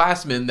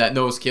upperclassman that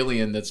knows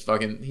Killian, that's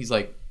fucking. He's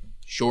like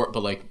short,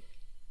 but like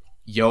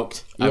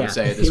yoked. I Yeah, would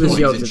say at he this was point.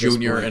 yoked He's a at this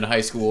junior point. in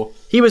high school.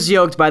 He was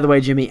yoked, by the way,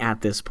 Jimmy,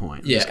 at this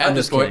point. Yeah, I'm at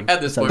this just point. kidding.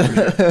 At this point, for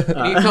sure.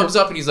 And he comes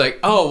up and he's like,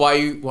 "Oh, why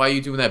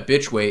you doing that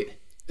bitch weight?"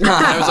 And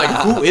I was like,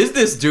 "Who is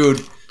this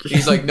dude?"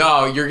 He's like,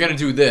 "No, you're gonna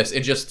do this,"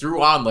 and just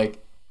threw on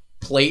like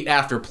plate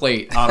after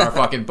plate on our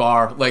fucking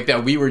bar like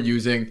that we were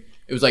using.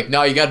 It was like,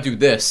 "No, you got to do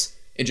this,"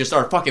 and just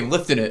started fucking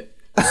lifting it,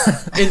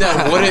 and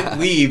then wouldn't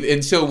leave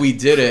until we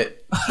did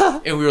it.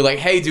 And we were like,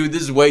 "Hey, dude,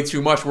 this is way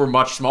too much. We're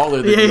much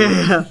smaller than you."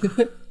 Yeah.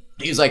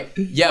 He was like,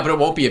 "Yeah, but it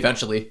won't be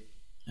eventually."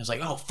 I was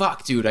like, "Oh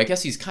fuck, dude. I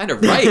guess he's kind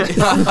of right."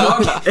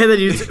 And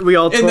then we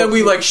all And then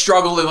we like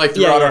struggled and like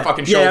threw out our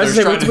fucking I was shoulders. gonna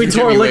say, trying to we do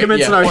tore Jimmy weight.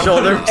 ligaments in our 100%.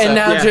 shoulder. And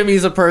now Yeah.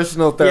 Jimmy's a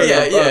personal therapist.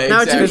 Yeah,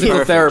 Now exactly. Jimmy's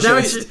Physical therapist. Now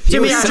it's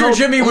Jimmy, I Future hope,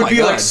 Jimmy Oh would my be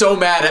God. like so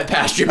mad at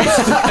past Jimmy.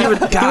 he would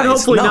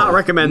hopefully not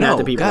recommend that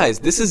to people. Guys,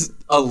 this is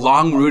a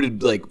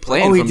long-rooted like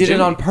plan. Oh, he from did it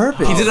Jimmy. on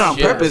purpose. He did it on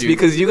shit, purpose dude.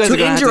 because you guys To are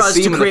gonna have injure to us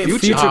see to him in the create future.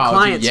 future Oh, dude,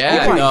 clients.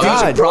 yeah, Oh my no,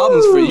 God. Future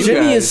problems for you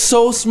Jimmy guys. is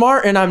so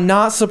smart, and I'm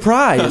not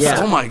surprised. Yeah.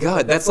 Oh my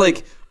God, that's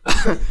like.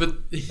 But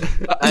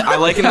I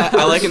liken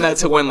that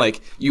to when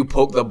like you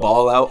poke the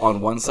ball out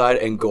on one side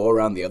and go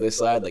around the other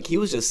side. Like he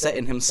was just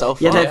setting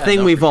himself Yeah, up that thing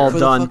no, we've all for the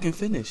done. fucking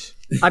finish.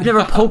 I've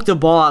never poked a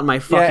ball out in my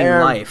fucking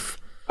Aaron, life.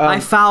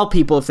 I foul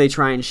people if they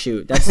try and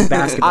shoot. That's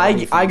basketball.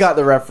 I got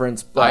the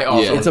reference, but I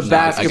also it's a understand.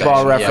 basketball I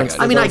got you. reference Yeah,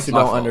 for I mean, those who my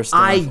don't fault.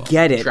 understand. I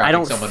get it. I tracking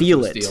don't someone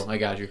feel to it. steal. I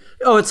got you.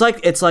 Oh, it's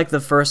like the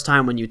first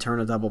time when you turn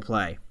a double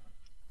play.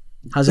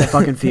 How's that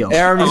fucking feel?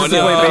 Aaron used to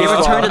no. play You ever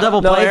baseball. turned a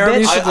double no, play, Aaron bitch?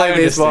 used to I play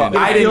baseball.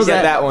 understand. I Feel didn't get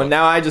that- that one.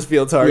 Now I just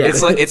feel targeted.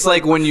 It's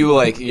like when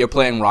you're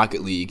playing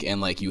Rocket League and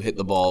like you hit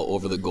the ball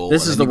over the goal.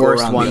 This and is then the you go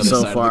worst around one other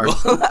so side of the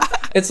far. goal.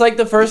 It's like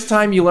the first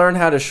time you learn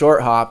how to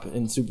short hop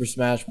in Super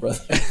Smash Bros.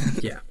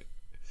 Yeah.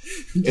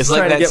 It's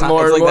trying like to that get time.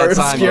 more It's and like more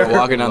that time you're obscure.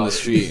 walking down the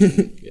street.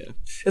 Yeah.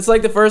 It's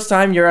like the first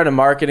time you're at a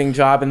marketing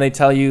job and they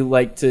tell you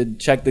like to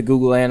check the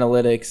Google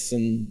Analytics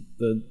and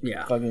the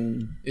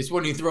fucking. It's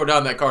when you throw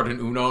down that card in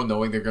Uno,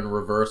 knowing they're going to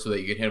reverse so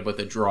that you can hit it with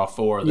a draw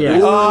 4. Yeah.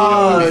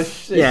 Oh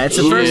shit! Yeah, it's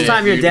the first Yeah,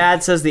 time your dude.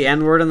 dad says the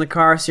N word in the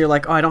car, so you're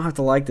like, oh, I don't have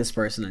to like this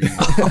person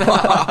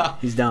anymore.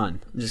 He's done.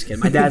 I'm just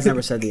kidding. My dad's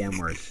never said the N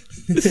word.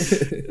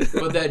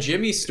 But that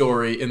Jimmy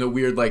story and the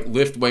weird like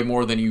lift way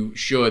more than you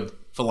should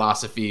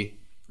philosophy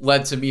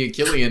led to me and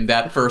Killian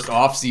that first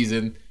off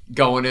season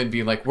going in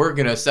being like, we're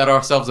gonna set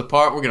ourselves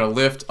apart, we're gonna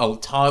lift a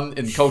ton,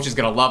 and coach is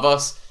gonna love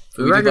us.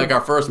 the We did record, like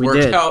our first we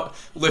did. workout,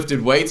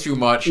 lifted way too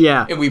much,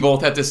 Yeah. and we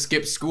both had to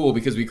skip school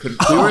because we couldn't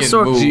We were fucking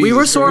sore. move. We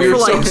were sore We for were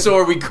so like.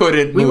 sore we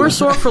couldn't We move. were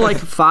sore for like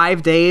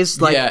 5 days,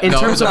 like Yeah, in no,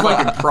 it terms was a of like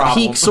fucking problem.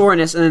 peak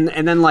soreness, and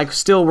then like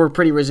still we're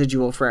pretty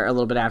residual for a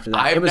little bit after that.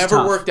 I've it was never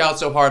tough. worked out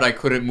so hard I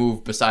couldn't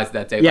move besides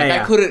that day. Yeah, like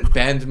yeah. I couldn't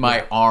bend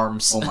my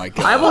arms. Oh my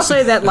God. I will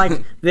say that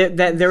like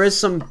that there is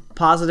some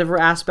positive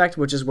aspect,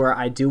 which is where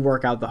I do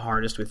work out the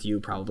hardest with you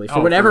probably for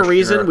Oh, whatever for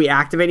reason sure. we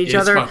activate each It's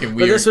other. fucking But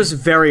weird. this was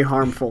very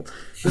harmful.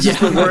 This is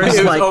the worst. It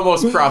was Like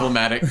almost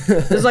problematic.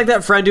 it's like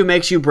that friend who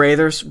makes you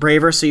braver,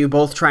 so you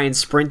both try and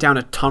sprint down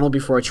a tunnel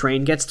before a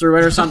train gets through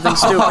it or something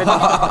stupid.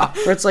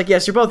 Where it's like,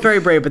 yes, you're both very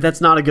brave, but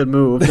that's not a good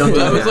move. Don't do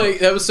That was that. like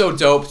that was so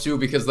dope too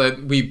because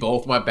then we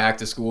both went back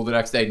to school the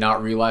next day,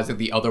 not realizing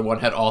the other one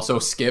had also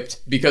skipped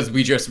because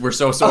we just were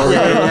so sore.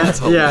 Yeah. That's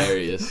Yeah.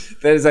 hilarious.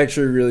 That is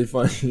actually really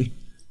funny.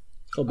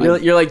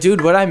 You're like,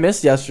 dude, what I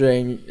missed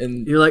yesterday,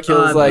 and You're like,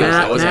 Kill's like,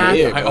 Matt, I wasn't Matt,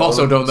 here. I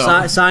also don't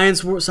know.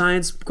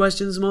 Science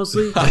questions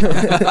mostly.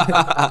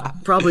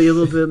 Probably a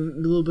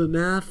little bit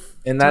math.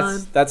 and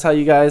time. that's how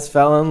you guys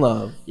fell in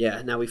love.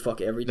 Yeah. Now we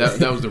fuck every day.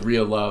 That was the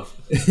real love.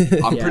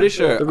 I'm pretty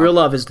sure. The real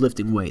love is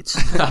lifting weights.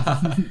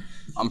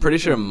 I'm pretty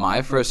sure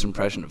my first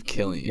impression of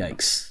Killian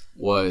Yikes.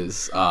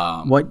 was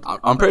What?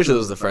 I'm pretty sure this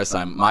was the first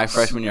time my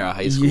freshman year of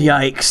high school.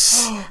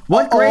 Yikes.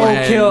 What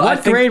grade? Oh, Kill, I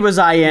What think grade was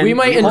I in? we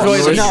might enjoy Oh,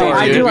 this no, story.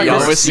 I do like Y'all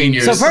this. were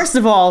seniors. So first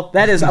of all,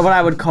 that is what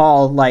I would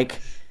call like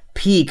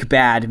peak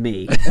bad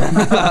me.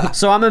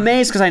 So I'm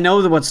amazed because I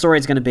know what story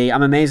it's going to be.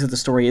 I'm amazed that the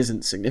story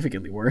isn't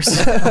significantly worse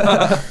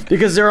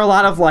because there are a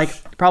lot of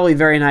like probably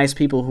very nice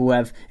people who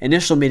have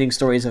initial meeting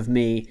stories of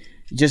me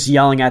just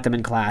yelling at them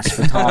in class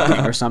for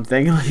talking or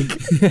something.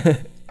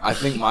 Like, I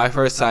think my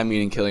first time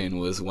meeting Killian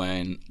was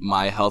when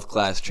my health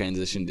class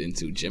transitioned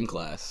into gym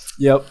class,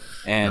 Yep.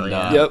 and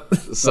Yep.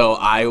 so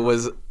I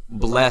was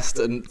blessed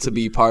to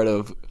be part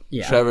of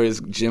Yeah.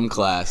 Trevor's gym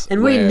class,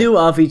 and we where- knew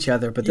of each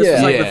other, but this was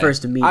Yeah. like the Yeah.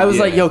 first to meet. I was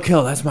like, Yeah. yo,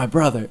 Kill, that's my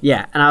brother.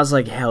 yeah, and I was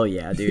like, hell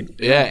yeah, dude.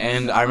 Yeah,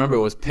 and I remember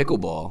it was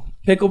pickleball.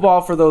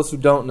 Pickleball, for those who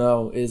don't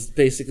know, is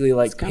basically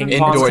like ping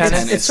pong indoor tennis.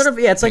 tennis. It's sort of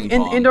it's like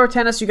Ping pong. indoor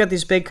tennis. You got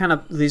these big kind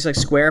of these like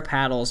square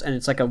paddles, and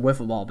it's like a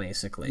wiffle ball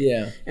basically.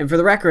 Yeah. And for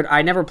the record,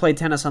 I never played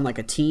tennis on like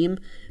a team,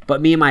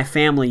 but me and my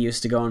family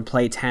used to go and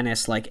play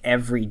tennis like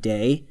every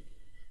day,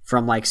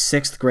 from like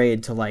 6th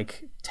grade to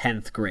like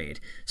 10th grade.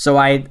 So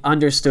I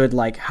understood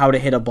like how to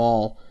hit a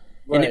ball.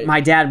 And Right.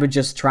 my dad would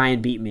just try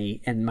and beat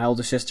me, and my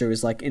older sister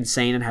was like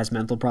insane and has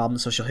mental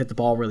problems, so she'll hit the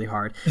ball really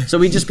hard. So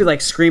we'd just be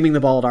like screaming the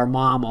ball at our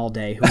mom all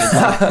day, who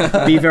would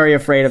like, be very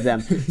afraid of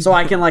them. So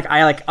I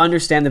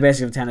understand the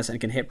basics of tennis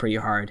and can hit pretty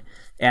hard.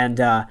 And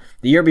the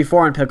year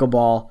before in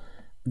pickleball,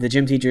 the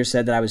gym teacher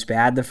said that I was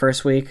bad the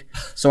first week,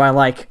 so I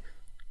like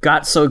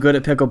got so good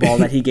at pickleball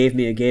that he gave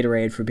me a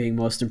Gatorade for being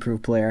most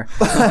improved player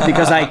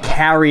because I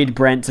carried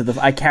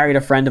I carried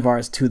a friend of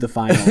ours to the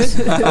finals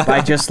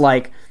by just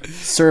like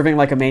serving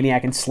like a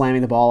maniac and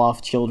slamming the ball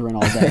off children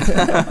all day.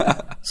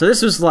 So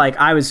this was like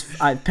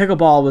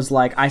pickleball was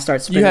like I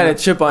start spinning. You had a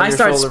chip on I your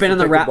start shoulder spinning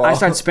for the I pickleball.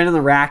 start spinning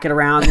the racket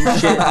around and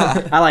shit.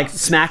 I like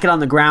smack it on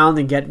the ground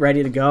and get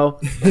ready to go.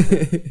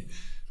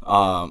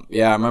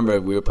 Yeah, I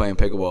remember we were playing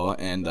pickleball,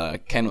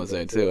 and Ken was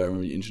there too. I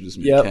remember you introduced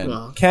me Yep. to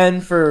Ken.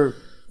 Ken, for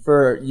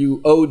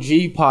you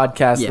OG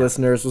podcast Yeah.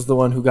 listeners, was the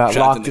one who got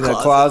Trapped locked in in the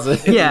a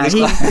closet. Yeah,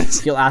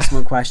 he'll ask him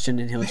a question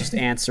and he'll just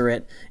answer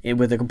it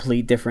with a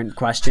complete different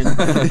question.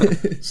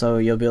 So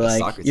you'll be like,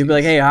 Socrates.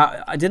 hey,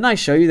 didn't I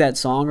show you that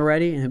song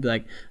already? And he'll be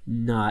like,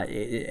 nah,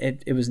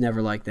 it was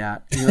never like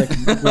that. And you're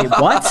like, wait,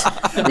 what?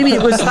 What do you mean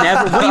it was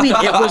never? What do you mean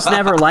it was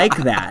never like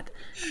that?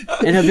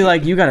 And he'll be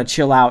like, you gotta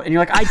chill out. And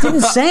you're like, I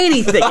didn't say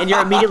anything. And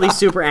you're immediately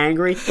super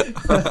angry.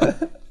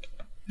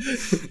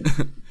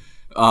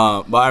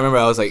 But I remember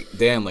I was like,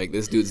 damn, like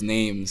this dude's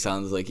name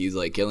sounds like he's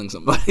like killing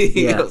somebody.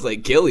 Yeah. I was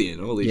like, Killian,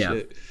 holy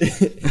Yeah.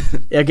 shit.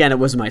 Again, it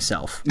was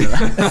myself.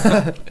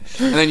 And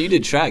then you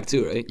did track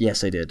too, right?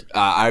 Yes, I did.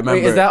 I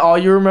remember. Wait, is that all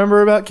you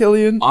remember about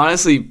Killian?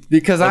 honestly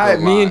Because like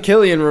a me lot. and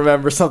Killian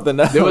remember something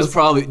else. There was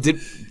probably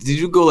did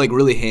you go like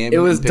really ham? it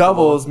was in pickleball?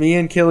 doubles, me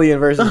and Killian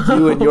versus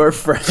you and your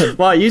friend.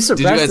 Wow, you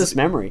suppressed guys- this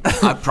memory.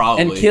 I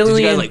probably. And Did you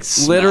Killian guys, like,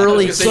 smack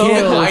literally us? So,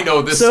 killed. I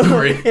know this So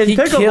story. in He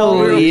pickleball, we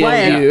were killed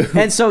playing, you.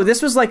 and so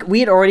this was like we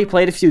had already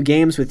played a few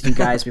games with you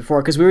guys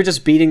before because we were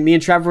just beating. Me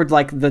and Trevor would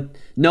like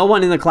no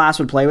one in the class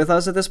would play with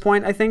us at this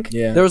point. I think.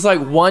 Yeah. There was like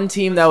one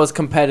team that was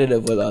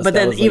competitive with us. But that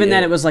then was, like, even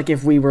then it was like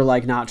if we were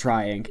like not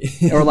trying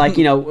or like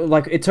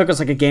like it took us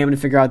like a game to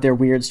figure out their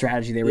weird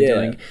strategy they were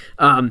Yeah.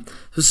 doing.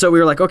 So we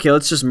were like, okay,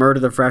 let's just murder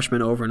the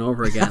freshmen over and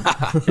over again.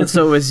 And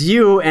so it was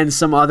you and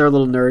some other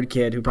little nerd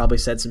kid who probably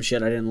said some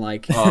shit I didn't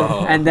like.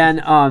 And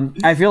then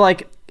I feel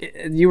like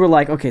you were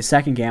like, okay,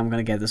 second game, I'm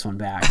gonna get this one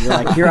back. You're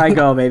like, here I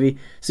go, baby.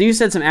 So you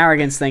said some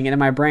arrogance thing, and in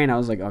my brain, I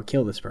was like, I'll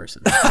kill this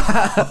person. And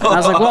I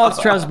was like, well, it's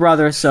Trev's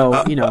brother, so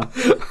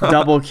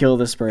double kill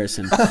this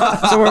person.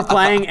 So we're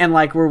playing, and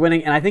like we're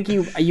winning, and I think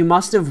you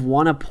must have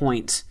won a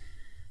point.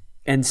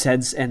 And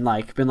said and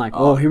like been like,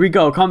 oh, here we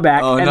go, come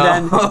back, Oh, and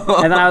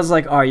no. then I was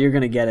like, oh, you're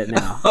gonna get it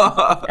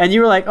now, and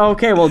you were like,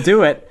 okay, we'll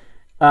do it,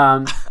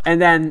 and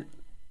then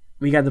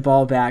we got the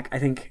ball back. I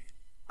think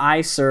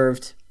I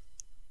served,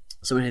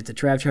 someone hit the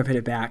Trev hit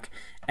it back,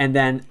 and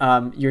then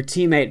your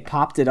teammate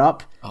popped it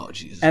up. Oh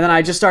Jesus. And then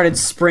I just started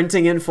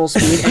sprinting in full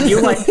speed, and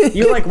you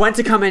went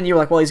to come in. You were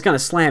like, "Well, he's gonna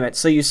slam it,"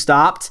 so you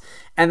stopped,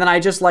 and then I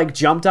just like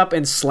jumped up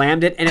and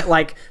slammed it, and it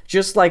like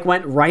just like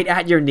went right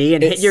at your knee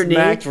and hit your knee.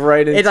 smacked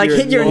right into it like your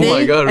hit your knee. knee, Oh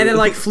my God, and then really?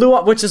 like flew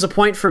up, which is a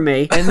point for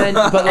me. And then,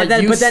 but like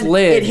you but then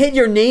slid. it hit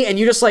your knee, and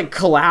you just like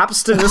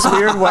collapsed in this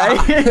weird way,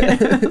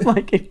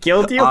 like it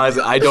killed you.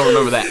 Honestly, I don't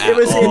remember that at It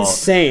was all.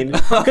 insane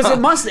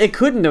because it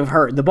couldn't have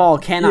hurt. The ball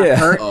cannot Yeah.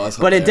 hurt, Oh, that's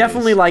but it hilarious.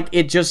 definitely like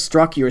it just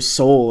struck your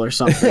soul or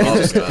something. Oh, God,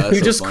 that's You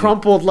so just funny.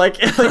 crumpled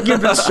like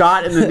you've been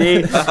shot in the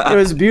knee. It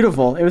was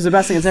beautiful. It was the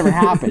best thing that's ever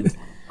happened.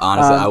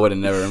 Honestly, I would have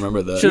never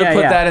remembered that. Should've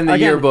put that in the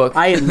yearbook.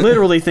 I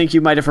literally think you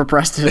might have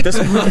repressed it at this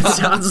point. It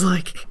sounds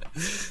like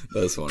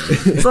That's funny.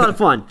 it's a lot of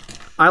fun.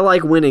 I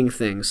like winning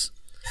things.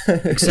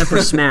 Except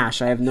for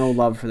Smash. I have no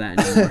love for that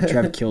anymore.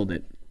 Trev killed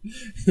it.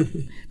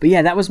 But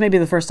yeah, that was maybe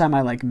the first time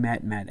I like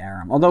met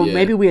Aram. Although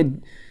maybe we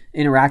had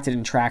interacted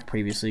in track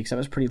previously because that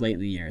was pretty late in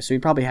the year. So we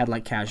probably had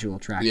like casual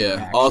track.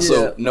 Yeah.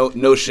 Also,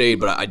 no shade,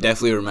 but I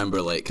definitely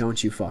remember like.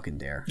 Don't you fucking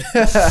dare.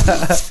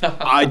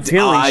 I'm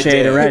feeling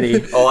shade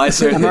already. Oh, I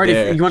certainly I'm already.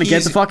 dare. You want to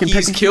get the fucking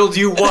He's pickle? killed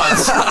you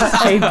once.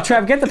 Hey,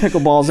 Trev, get the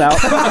pickleballs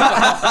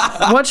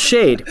out. What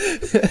shade?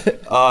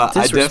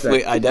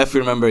 I definitely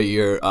remember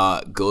your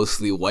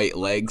ghostly white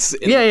legs.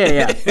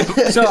 Yeah.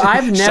 So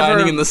I've never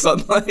shining in the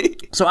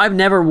sunlight. So I've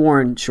never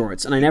worn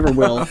shorts, and I never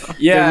will.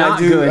 Yeah, They're not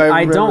I do. good. I I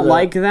remember don't that.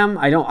 like them.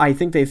 I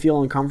think they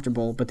feel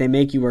uncomfortable, but they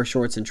make you wear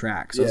shorts and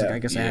track. So I was like, I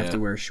guess I have to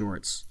wear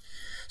shorts.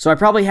 So I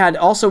probably had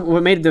also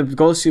what made the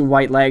ghostly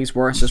white legs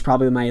worse was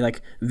probably my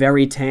like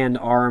very tanned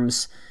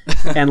arms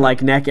and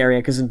like neck area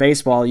because in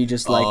baseball you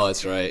just like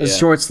that's right. the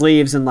short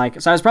sleeves and like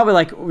so I was probably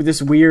like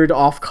this weird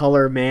off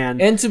color man.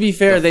 And to be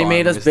fair, they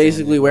made us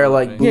basically wear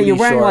like booty You're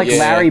wearing shorts. like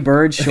Larry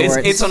Bird shorts.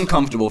 It's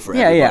uncomfortable for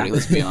everybody.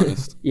 Let's be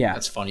honest. Yeah,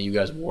 That's funny. You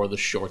guys wore the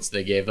shorts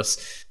they gave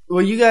us.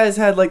 Well, you guys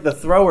had like the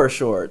thrower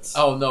shorts.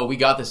 Oh no, we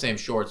got the same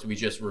shorts. We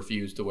just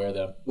refused to wear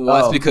them. Well,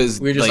 that's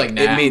because We were just like,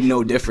 nah. it made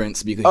no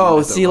difference because Oh, you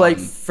had to see, like,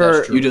 run. for-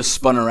 That's true. you just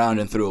spun around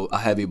and threw a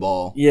heavy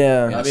ball.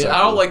 Yeah. I mean, I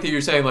don't like that you're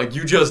saying like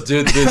you just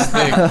did this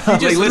thing. You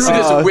just threw listen,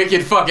 this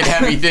wicked fucking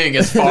heavy thing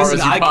as far Listen,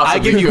 as you I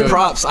possibly give you could.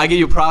 props. I give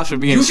you props for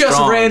being You just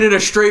strong. ran in a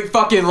straight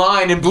fucking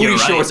line in booty You're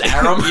right. shorts,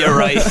 Aram. You're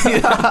right.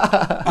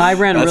 I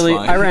ran That's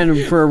fine. I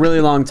ran for a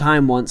really long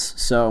time once.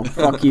 So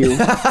fuck you.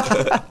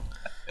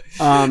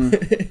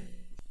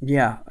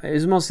 Yeah, it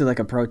was mostly like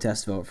a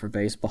protest vote for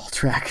baseball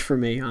track for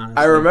me, honestly.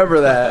 I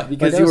remember that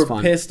because that you was were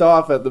fun. pissed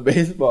off at the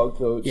baseball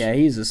coach. Yeah,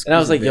 he's a. And I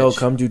was he's like, a "Yo, bitch.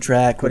 come do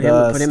track Put with him,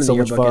 us. put him in so the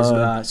much yearbook as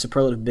fun."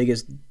 superlative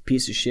biggest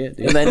piece of shit.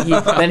 Dude. And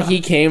then he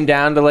came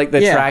down to like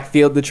the Yeah. track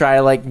field to try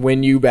to like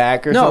win you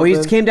back or No, something.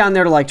 he came down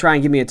there to like try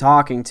and give me a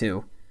talking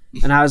to.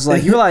 And I was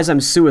like, you realize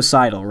I'm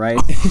suicidal, right?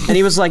 And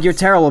he was like, you're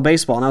terrible at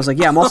baseball. And I was like,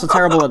 yeah, I'm also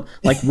terrible at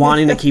like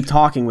wanting to keep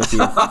talking with you.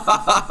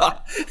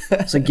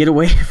 It's like, get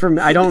away from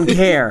me. I don't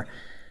care.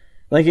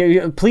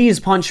 Like, please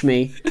punch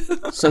me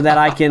so that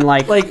I can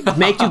like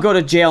make you go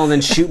to jail and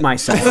then shoot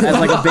myself as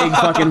like a big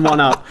fucking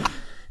one-up.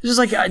 It's just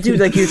like, dude,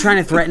 like you're trying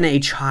to threaten a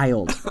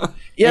child.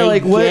 Yeah, a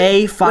like what?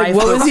 gay Like,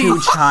 what was he?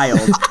 5'2"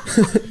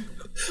 child.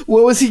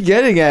 What was he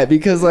getting at?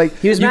 Because like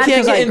was you mad can't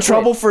 'cause get I in quit.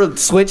 trouble for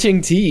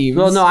switching teams.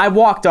 Well, no, I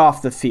walked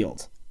off the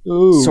field.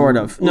 Ooh. Sort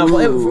of. No,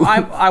 well,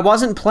 I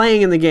wasn't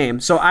playing in the game.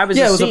 So I was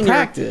Yeah, a it was a senior.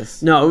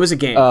 practice. No, it was a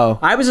game. Oh.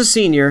 I was a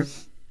senior,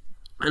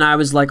 and I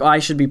was like, oh, I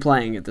should be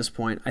playing at this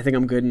point. I think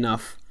I'm good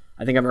enough.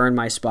 I think I've earned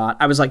my spot.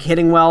 I was like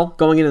hitting well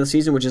going into the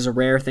season, which is a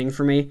rare thing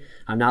for me.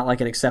 I'm not like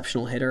an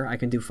exceptional hitter. I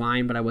can do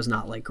fine, but I was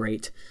not like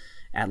great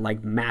at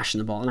like mashing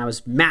the ball. And I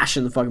was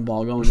mashing the fucking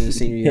ball going into the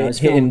senior year. I was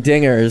hitting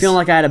dingers. feeling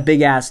like I had a big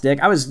ass dick.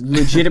 I was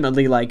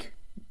legitimately like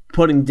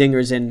putting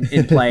dingers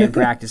in play in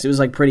practice. It was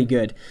like pretty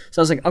good.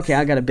 So I was like, okay,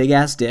 I got a big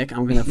ass dick.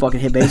 I'm gonna fucking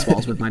hit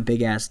baseballs with my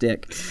big ass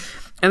dick.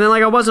 And then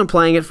like I wasn't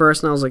playing at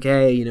first, and I was like,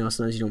 hey, you know,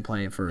 sometimes you don't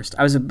play at first.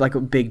 I was like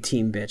a big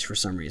team bitch for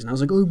some reason. I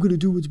was like, oh, I'm gonna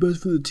do what's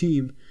best for the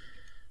team.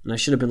 And I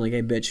should have been like,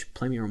 hey, bitch,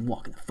 play me or I'm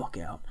walking the fuck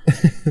out.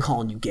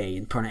 Calling you gay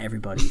in front of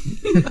everybody.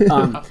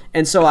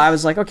 And so I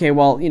was like, okay,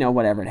 well, you know,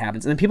 whatever, it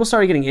happens. And then people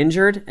started getting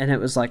injured, and it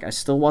was like I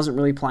still wasn't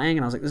really playing.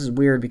 And I was like, this is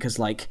weird because,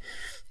 like,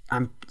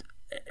 I'm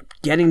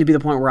getting to be the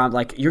point where I'm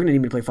like, you're going to need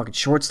me to play fucking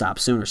shortstop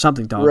soon or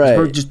something, dog. 'Cause Right.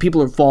 we're just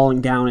people are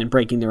falling down and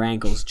breaking their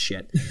ankles and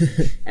shit.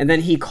 And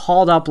then he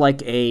called up,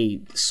 like, a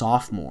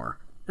sophomore.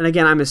 And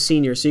again, I'm a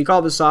senior, so he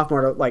called the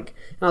sophomore to, like,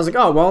 and I was like,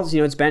 oh, well, you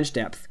know, it's bench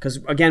depth. Because,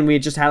 again, we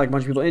had just had, like, a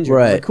bunch of people injured. I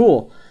was Right. like,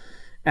 cool.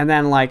 And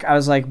then like I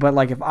was like, but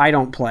like if I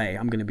don't play,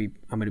 I'm gonna be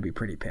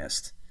pretty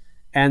pissed.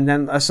 And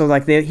then so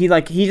like he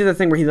did the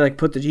thing where he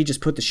just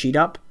put the sheet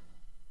up,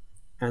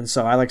 and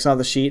so I like saw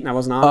the sheet and I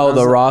wasn't on. Oh, I was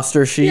the like,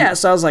 roster sheet. yeah.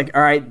 So I was like,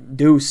 all right,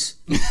 deuce.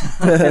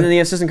 And then the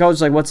assistant coach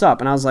was like, what's up?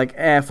 And I was like,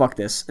 fuck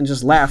this, and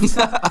just left.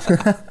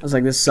 I was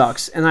like, this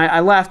sucks, and I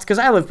left because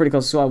I live pretty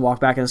close to school. I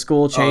walked back into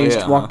school, changed,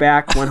 yeah, walked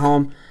back, went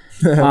home.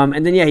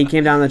 And then he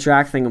came down the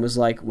track thing and was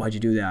like, why'd you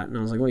do that? And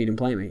I was like, well, you didn't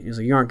play me. He was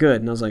like, you aren't good.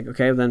 And I was like,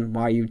 okay, then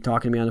why are you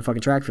talking to me on the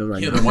fucking track field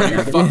right Yeah, now? then why do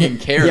you fucking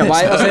care? Yeah,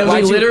 why- And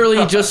Why'd we you-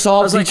 literally just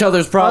solved each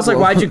other's I problems. was like,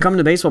 why'd you come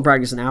to baseball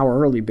practice an hour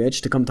early,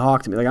 bitch, to come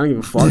talk to me? Like, I don't give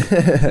a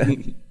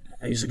fuck.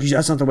 He's like,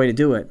 that's not the way to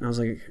do it. And I was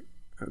like,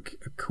 okay,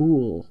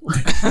 cool.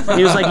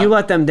 He was like, you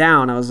let them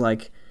down. I was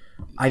like,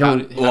 I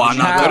don't. Well, I'm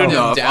not good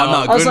enough. I'm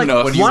not I was good like,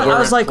 enough. when you I was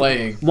weren't like,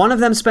 playing. one of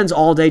them spends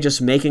all day just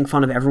making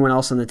fun of everyone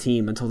else on the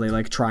team until they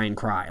like try and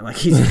cry. Like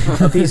he's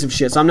a piece of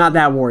shit. So I'm not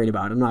that worried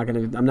about it. I'm not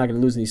gonna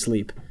lose any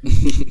sleep.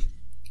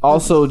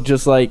 Also,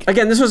 just like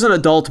Again, this was an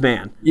adult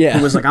man. Yeah.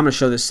 Who was like, I'm gonna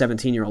show this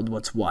 17-year-old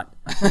what's what.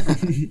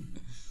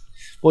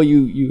 well,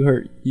 you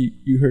hurt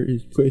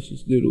his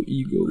precious little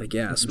ego. I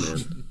guess,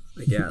 man.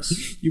 I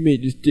guess. You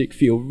made this dick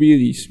feel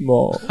really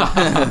small.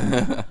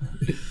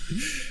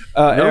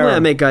 Normally, I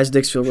Aram, make guys'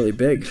 dicks feel really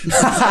big.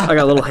 I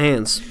got little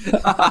hands.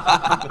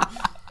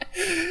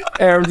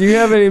 Aram, do you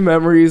have any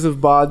memories of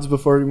bods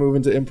before we move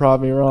into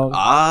improv me wrong?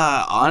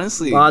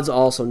 honestly, Bod's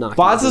also not.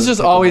 Bods has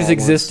just always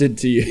existed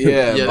to you.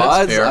 yeah, Yeah,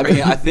 that's Bods. fair. I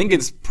mean, I think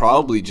it's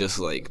probably just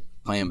like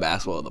playing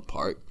basketball at the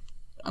park.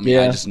 I mean,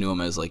 I Yeah. just knew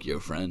him as like your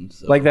friend.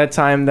 So. Like that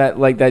time that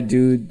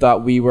dude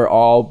thought we were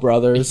all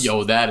brothers.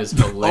 Yo, that is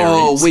hilarious.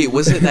 Oh wait,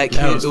 was it that kid?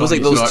 That was it was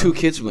like funny. those So two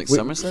kids from like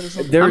Somerset or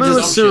something. There I'm were going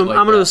to just some shit assume. like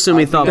I'm going to that. assume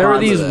he thought. there were Bods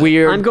these was-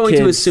 weird. I'm going to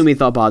kids. assume he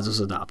thought Bods was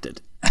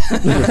adopted.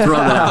 Throw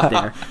that out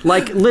there.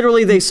 Like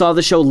literally, they saw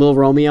the show Lil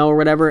Romeo or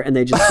whatever, and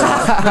they just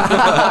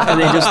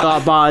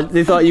thought Bod.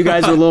 They thought you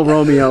guys were Lil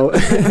Romeo.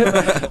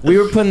 We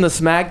were putting the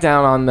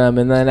smackdown on them,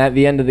 and then at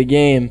the end of the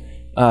game,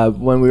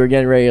 when we were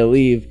getting ready to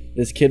leave,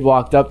 this kid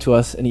walked up to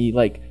us and he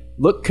like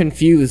looked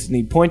confused and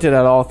he pointed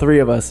at all three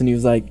of us and he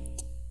was like,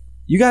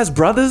 "You guys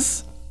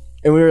brothers?"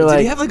 And we were Did like,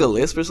 he have like a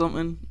lisp or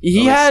something?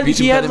 he Or, like, had speech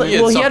he had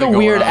impediment? well he had a something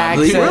weird going on.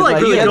 accent. We're, We're like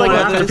really he had going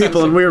like after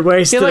people in weird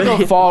ways. he had like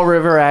today. a Fall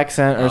River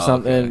accent or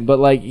something, okay. but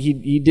like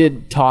he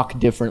did talk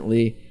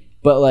differently,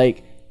 but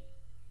like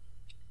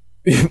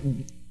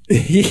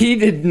he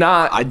did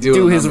not I do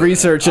do his remember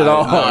research that. at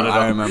all.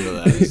 I remember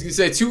I was that. gonna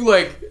say two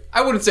like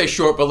I wouldn't say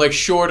short, but like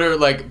shorter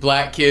like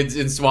black kids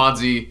in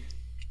Swansea,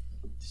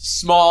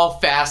 small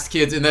fast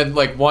kids, and then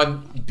like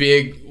one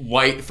big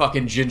white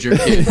fucking ginger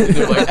kid. And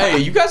they're like, "Hey,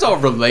 you guys all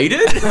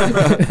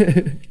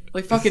related?"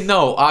 Like fucking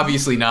no,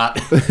 obviously not.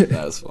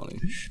 That was funny.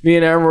 Me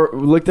and Aaron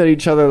looked at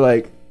each other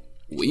like,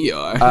 We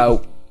are.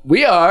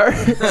 we are.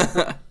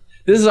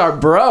 This is our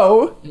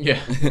bro.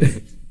 Yeah.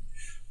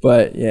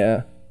 But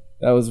yeah,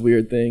 that was a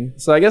weird thing.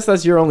 So I guess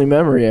that's your only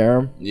memory,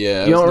 Aaron.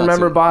 Yeah. You it was don't not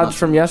remember too- Bods not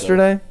from too much,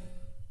 yesterday?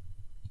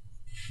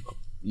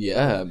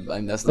 Yeah, I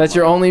mean, that's not That's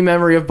your mine. only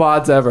memory of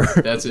Bods ever.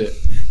 That's it.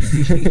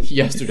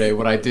 Yesterday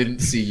when I didn't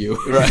see you.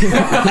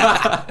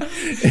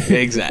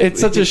 Exactly.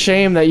 It's such a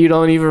shame that you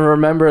don't even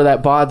remember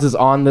that Bods is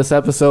on this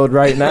episode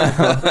right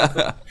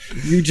now.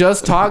 You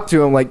just talked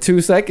to him like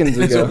 2 seconds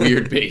It's a ago.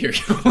 weird bit you're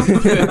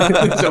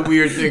It's a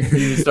weird thing for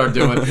you to start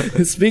doing.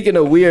 Speaking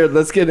of weird,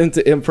 let's get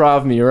into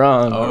Improv Me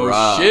Wrong. Oh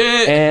Hurrah.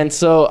 shit. And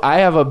so I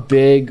have a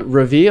big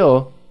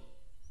reveal.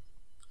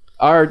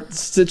 Our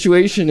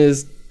situation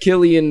is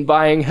Killian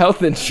buying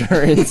health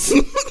insurance.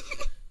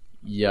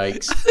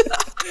 Yikes.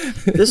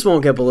 This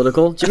won't get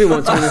political. Jimmy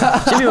won't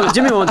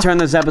turn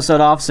this episode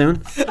off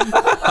soon.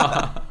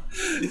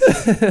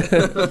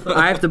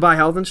 I have to buy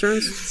health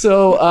insurance.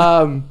 So,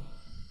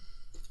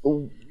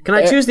 Can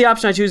I choose the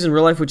option I choose in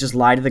real life, which is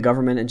lie to the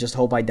government and just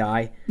hope I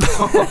die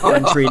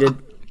untreated?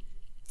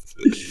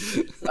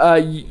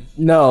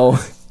 no.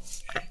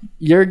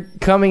 You're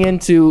coming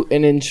into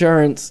an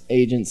insurance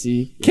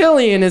agency.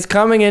 Killian is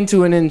coming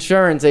into an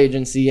insurance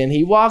agency, and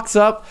he walks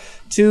up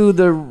to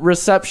the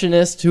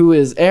receptionist, who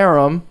is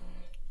Aram,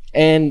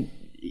 and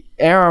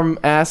Aram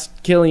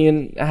asked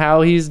Killian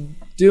how he's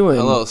doing.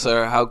 Hello,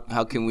 sir.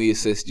 How can we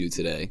assist you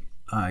today?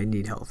 I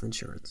need health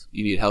insurance.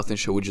 You need health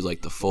insurance. Would you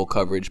like the full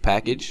coverage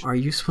package? Are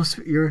you supposed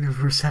to? You're a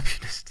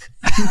receptionist.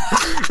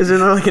 Is there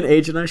not like an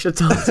agent I should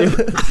talk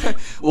to?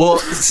 Well,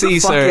 see,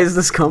 fuck sir. is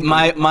this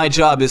company? My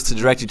job is to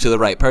direct you to the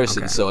right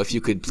person. So if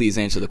you could please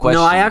answer the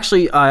question. No, I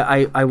actually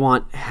I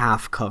want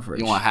half coverage.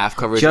 You want half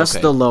coverage? Just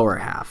Okay. the lower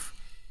half.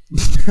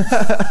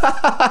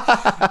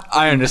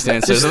 I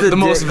understand, sir. Just The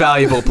most dick-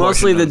 valuable portion.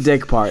 Mostly the of-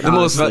 dick part. The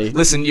most. honestly.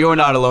 Listen, you're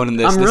not alone in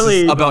this. I'm This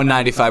really- is about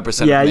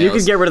 95%. Yeah, of you males.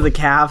 can get rid of the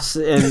calves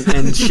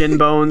and shin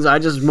bones. I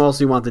just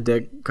mostly want the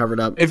dick covered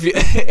up.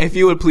 If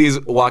you would please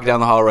walk down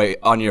the hallway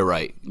on your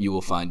right, you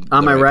will find.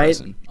 On the my right?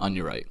 person. On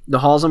your right. The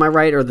halls on my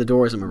right or the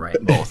doors on my right?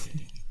 Both.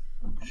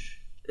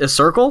 A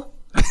circle?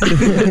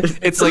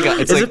 It's like a.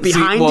 It's Is like, it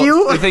behind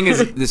you? The thing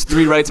is, there's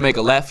 3 rights make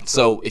a left.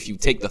 So if you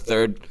take the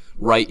third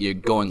right, you're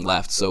going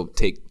left. So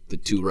take the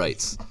 2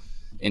 rights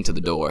into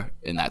the door,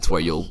 and that's where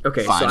you'll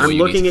Okay, find so what I'm you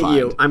looking need to at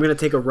you. find. I'm going to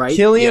take a right.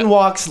 Killian Yeah.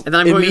 walks and then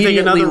I'm going to take immediately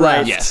another right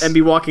left. Yes. and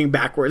be walking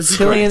backwards.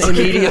 Killian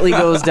immediately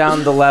goes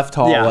down the left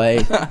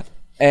hallway,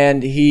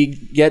 and he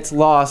gets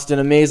lost in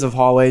a maze of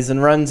hallways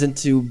and runs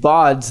into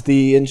Bods,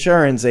 the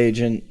insurance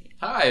agent.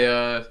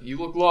 Hi, you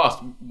look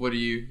lost. What are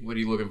you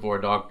looking for,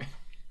 dog?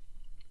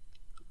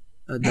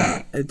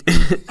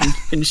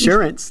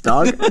 Insurance,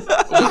 dog.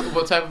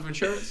 What type of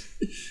insurance?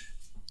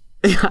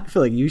 I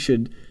feel like you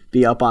should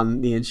be up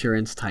on the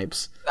insurance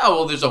types. Oh,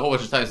 well, there's a whole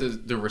bunch of times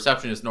the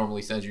receptionist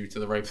normally sends you to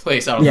the right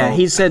place. I don't know. Yeah,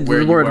 he said where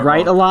the you word went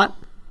right wrong. a lot.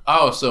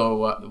 Oh, so,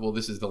 well,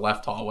 this is the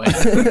left hallway.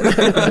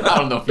 I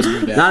don't know if you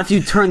knew that. Not if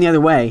you turn the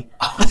other way.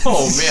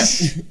 Oh,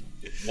 man.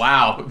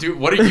 Wow. Dude,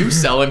 what are you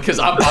selling? Because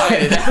I'm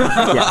buying it.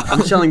 Yeah,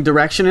 I'm selling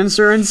direction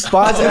insurance.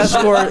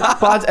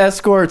 Bods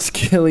escorts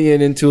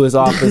Killian into his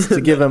office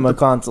to give him a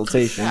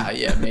consultation.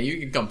 Yeah, man, you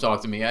can come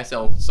talk to me. I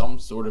sell some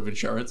sort of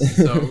insurance.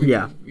 So we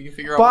Yeah. we can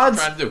figure out what you're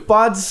trying to do.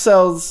 Bods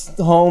sells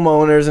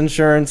homeowners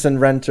insurance and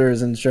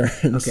renters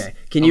insurance. Okay,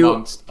 can you?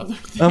 Amongst other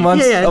things.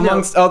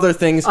 Amongst other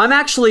things. I'm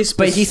actually.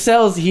 But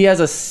he has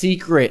a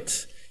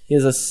secret. He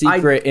has a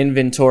secret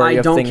inventory I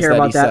of don't things care that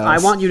about he that. sells. I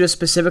want you to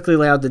specifically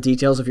lay out the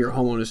details of your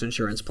homeowner's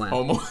insurance plan.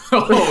 Oh,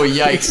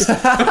 yikes.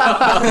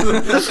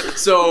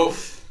 So,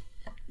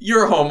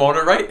 you're a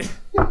homeowner, right?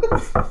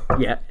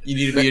 Yeah, You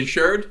need to be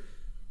insured?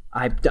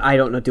 I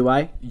don't know. Do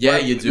I? Yeah,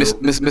 you do.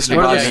 Mr.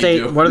 What are Yeah, the you state?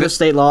 do. What are the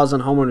state laws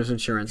on homeowners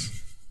insurance?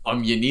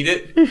 You need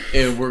it,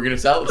 and we're gonna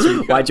sell it to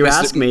you. Why'd you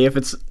ask me if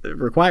it's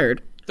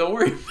required? Don't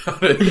worry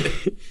about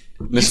it.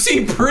 You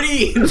seem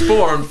pretty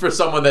informed for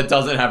someone that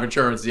doesn't have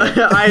insurance yet.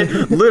 I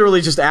literally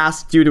just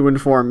asked you to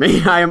inform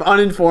me. I am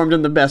uninformed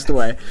in the best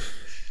way.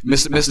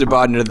 Mr.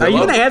 Bodner, Are you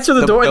going to answer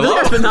the door? This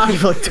guy's been knocking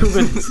for like 2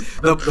 minutes.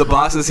 The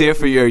boss is here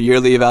for your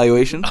yearly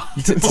evaluation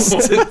to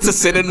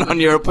sit in on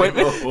your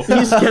appointment.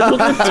 You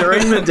scheduled it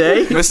during the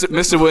day?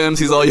 Mr. Williams,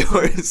 he's all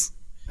yours.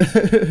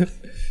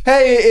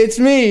 Hey, it's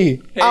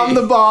me. I'm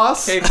the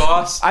boss. Hey,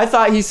 boss. I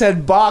thought he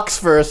said box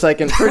for a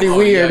second. Pretty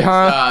weird,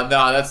 huh?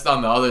 No, that's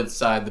on the other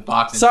side. The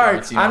box. Sorry,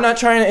 insurance, you know. I'm not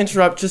trying to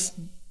interrupt. Just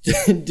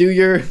do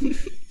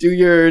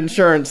your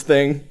insurance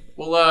thing.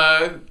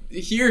 Well,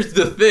 here's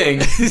the thing.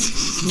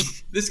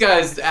 This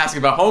guy's asking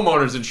about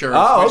homeowners insurance.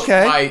 Oh, which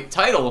okay. My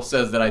title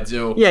says that I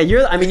do. Yeah,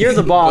 you're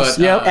the boss.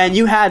 But, and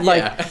you had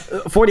like yeah.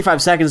 45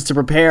 seconds to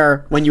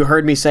prepare when you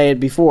heard me say it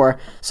before.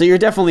 So you're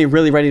definitely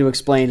really ready to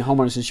explain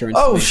homeowners insurance.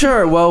 to Oh, me.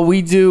 sure. Well,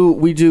 we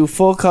do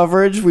full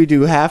coverage. We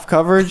do half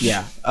coverage.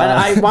 Yeah. And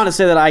I want to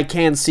say that I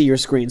can see your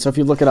screen. So if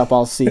you look it up,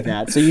 I'll see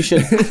that. So you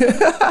should.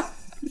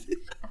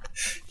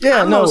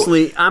 Yeah,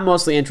 I'm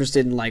mostly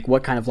interested in like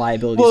what kind of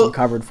liabilities Well, I'm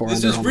covered for. This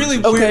under is homeowners really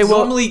insurance. weird. Okay, well-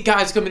 Normally,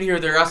 guys come in here,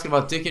 they're asking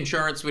about dick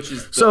insurance, which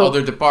is the So,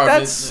 other department.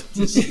 that's-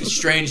 It's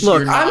strange. Look,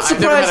 You're not- I'm I've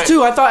never surprised had a-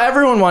 too. I thought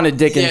everyone wanted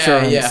dick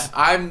insurance. Yeah.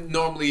 I'm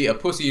normally a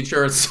pussy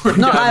insurance sort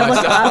of No, guy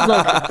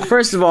myself. look,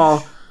 first of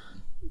all,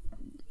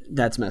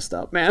 that's messed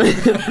up, man.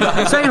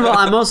 Second of all,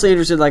 I'm mostly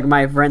interested. Like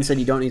my friend said,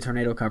 you don't need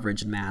tornado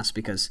coverage in Mass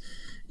because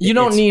You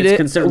don't need it's it.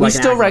 considered We like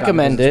an still act of God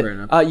recommend because it. it's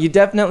weird enough. You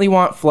definitely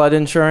want flood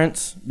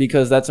insurance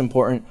because that's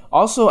important.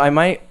 Also, I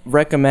might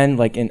recommend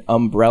like an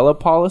umbrella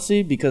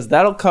policy because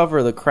that'll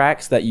cover the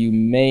cracks that you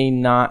may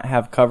not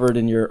have covered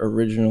in your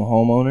original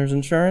homeowner's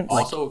insurance.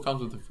 Also, it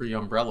comes with a free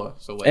umbrella.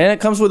 So like, And it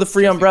comes with a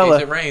free Just in case umbrella.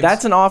 it rains.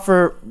 That's an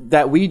offer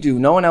that we do.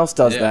 No one else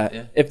does Yeah, that.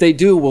 yeah. If they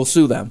do, we'll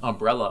sue them.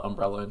 umbrella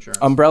insurance.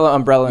 Umbrella we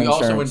insurance.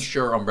 also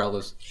insure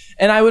umbrellas.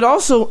 And I would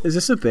also Is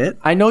this a bit?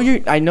 I know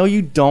you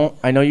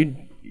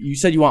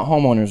said you want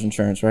homeowners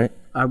insurance, right?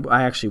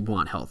 I actually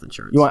want health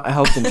insurance. You want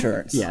health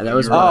insurance. Yeah, that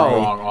was You're what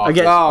wrong I, office.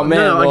 again. Oh, man,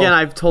 no, well, again,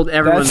 I've told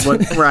everyone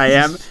that's- where I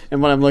am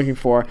and what I'm looking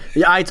for.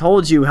 Yeah, I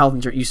told you health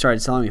insurance. You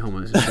started selling me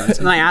homeowners insurance,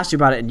 and I asked you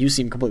about it, and you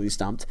seemed completely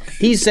stumped.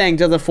 He's saying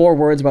to the 4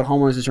 words about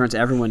homeowners insurance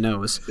everyone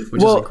knows,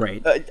 which isn't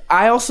great.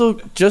 I also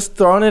just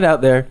throwing it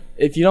out there.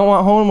 If you don't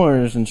want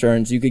homeowners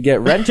insurance, you could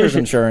get renters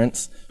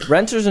insurance.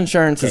 Renters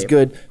insurance is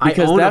good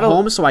because I own a that'll.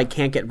 home, so I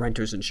can't get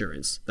renters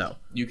insurance, though.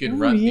 You can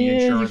rent the yeah, you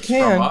insurance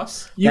can. from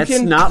us. You That's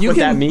can, not you what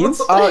can- that means.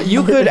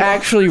 You could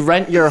actually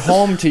rent your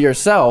home to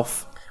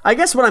yourself. I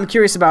guess what I'm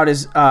curious about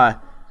is,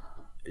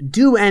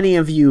 do any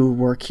of you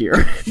work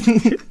here?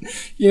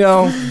 You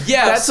know,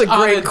 Yes, that's a great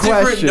on a different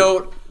question.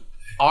 note,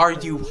 are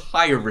you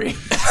hiring?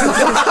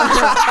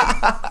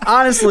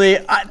 Honestly,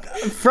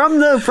 from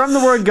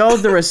the word go,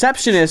 the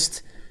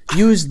receptionist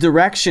used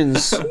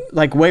directions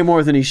like way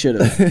more than he should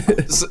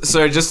have.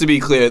 Sir, just to be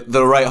clear,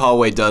 the right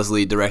hallway does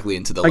lead directly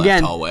into the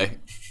Again. left hallway.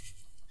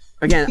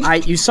 Again,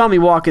 you saw me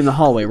walk in the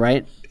hallway,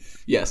 right?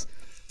 Yes.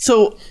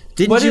 So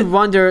Didn't you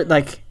wonder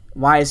like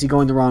why is he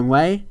going the wrong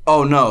way?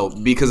 Oh no,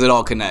 because it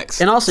all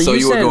connects. And also, so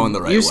you were said going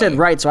the right you way. said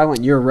right, so I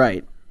went. You're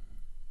right.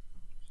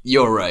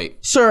 You're right.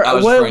 Sir, I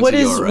was what referring to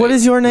is you're right. what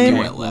is your name?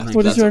 You went left.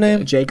 What is That's your okay.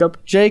 name? Jacob.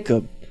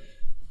 Jacob.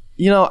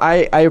 You know,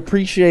 I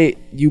appreciate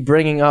you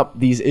bringing up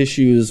these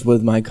issues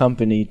with my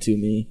company to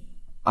me.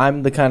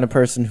 I'm the kind of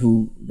person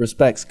who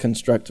respects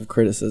constructive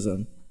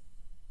criticism.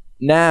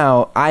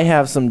 Now, I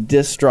have some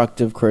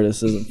destructive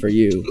criticism for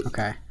you.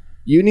 Okay.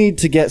 You need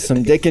to get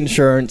some dick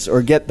insurance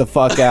or get the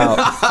fuck out.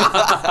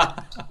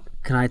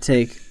 Can I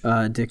take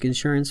dick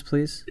insurance,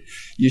 please?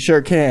 You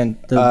sure can.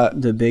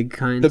 The big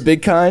kind. The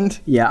big kind?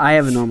 Yeah, I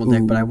have a normal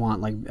dick, but I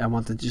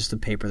want just the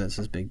paper that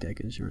says big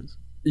dick insurance.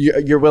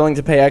 You're willing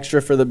to pay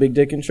extra for the big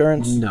dick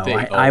insurance? No, They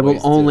I will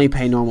always do. only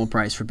pay normal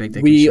price for big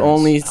dick We insurance.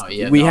 only Oh,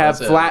 yeah, we no, have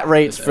it's a- flat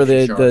rates it's for extra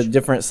the charge.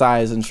 different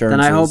size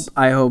insurances. Then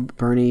I hope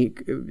Bernie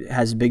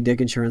has big dick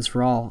insurance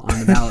for all on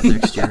the ballot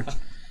next year.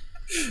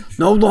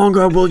 No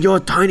longer will your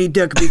tiny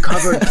dick be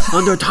covered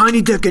under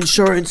tiny dick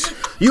insurance.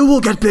 You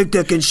will get big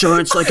dick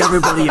insurance like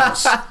everybody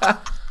else.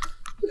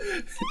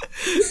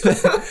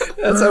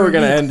 That's how we're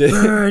gonna end it.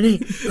 Bernie,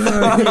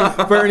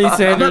 Bernie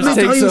Sanders let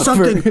me tell takes you over.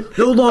 something.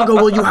 No longer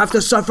will you have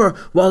to suffer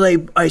while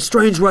a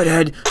strange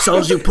redhead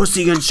sells you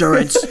pussy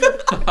insurance.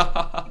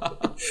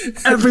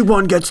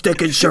 Everyone gets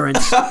dick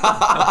insurance.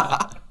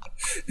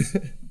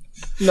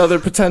 Another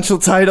potential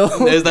title.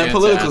 There's that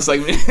political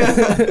segment.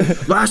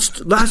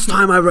 Last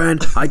time I ran,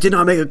 I did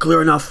not make it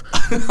clear enough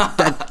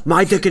that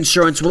my dick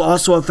insurance will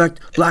also affect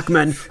black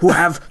men who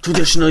have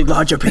traditionally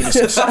larger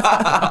penises.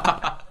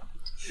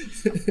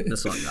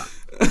 That's all I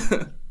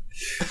got.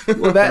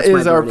 Well, that That's my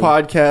is our Bernie.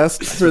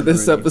 podcast for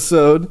this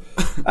episode.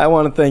 I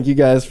want to thank you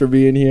guys for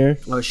being here.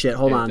 Oh shit!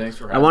 Hold on. thanks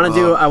for I want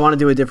having to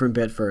do a different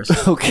bit first.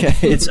 Okay.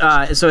 It's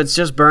so it's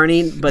just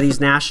Bernie, but he's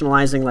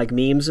nationalizing like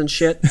memes and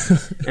shit,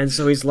 and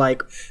so he's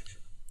like,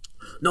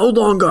 No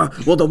longer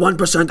will the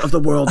 1% of the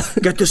world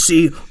get to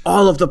see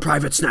all of the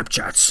private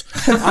Snapchats.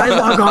 I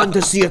log on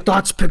to see your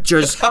thoughts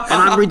pictures, and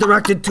I'm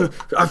redirected to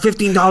a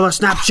 $15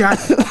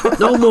 Snapchat.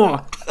 No more.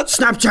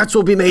 Snapchats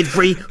will be made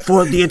free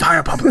for the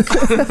entire public.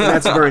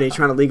 That's Bernie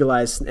trying to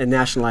legalize and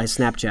nationalize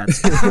Snapchats.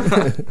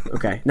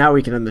 Okay, now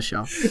we can end the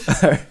show.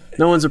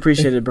 No one's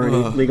appreciated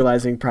Bernie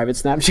legalizing private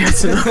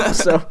Snapchats enough.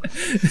 So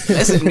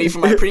Message me for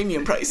my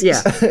premium prices.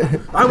 yeah,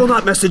 I will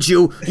not message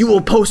you. You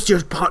will post your.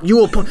 You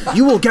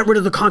will get rid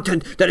of the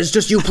content that is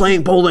just you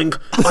playing bowling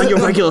on your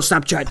regular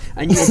Snapchat,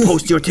 and you will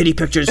post your titty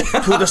pictures to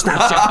the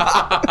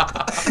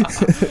Snapchat.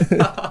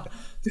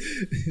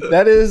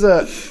 That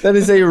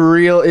is a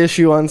real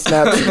issue on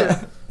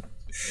Snapchat.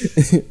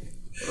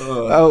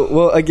 Oh,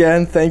 well,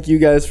 again, thank you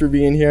guys for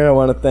being here. I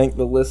want to thank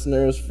the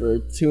listeners for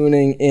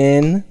tuning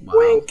in.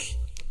 Wink.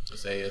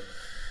 Say it.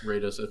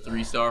 Rate us a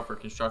 3-star for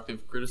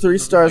constructive criticism. 3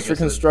 stars for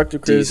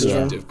constructive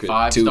criticism.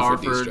 5-star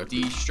for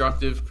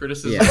destructive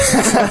criticism.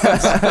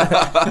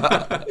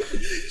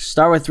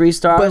 start with 3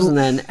 stars and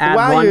then add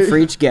while 1 you're- for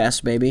each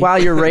guest, baby. While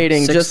you're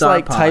rating, just 6-star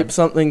like pod. type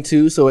something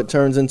too, so it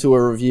turns into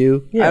a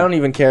review. I don't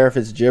even care if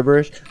it's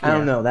gibberish. I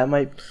don't know. That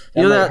might.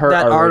 You know might that, hurt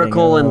that our rating.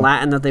 article I in don't know.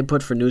 Latin that they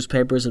put for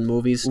newspapers and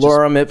movies? Just-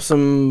 Lorem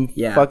ipsum.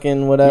 Yeah.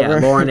 Fucking whatever. Yeah,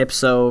 Lorem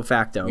ipso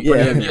facto. Put it Yeah.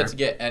 in If you there. have to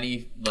get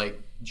any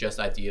just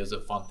ideas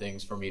of fun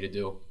things for me to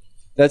do.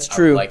 That's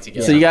true. like to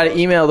get so you got to those.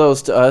 email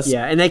those to us.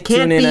 Yeah, and they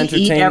can't be eat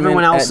TuneInEntertainment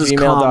everyone at else's cum.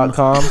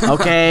 gmail.com.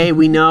 Okay,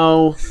 we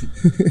know.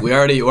 We're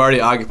already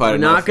occupied We're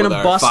enough not gonna with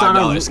our bust on a.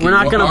 $5 scheme. We're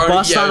not gonna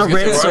bust on a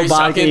Ritz so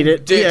Bob can eat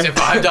it. Dicks Yeah. at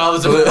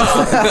 $5 a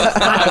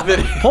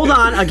month. Hold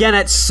on, again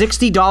at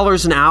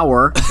 $60 an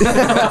hour,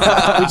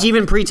 which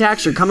even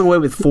pre-tax you're coming away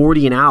with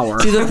 $40 an hour.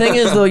 See, the thing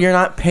is, though, you're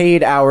not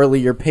paid hourly.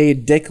 You're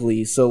paid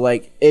dickly. So,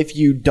 like, if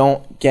you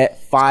don't get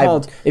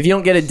if you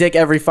don't get a dick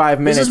every 5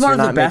 minutes, This is one you're of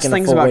the not best making a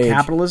things full about wage.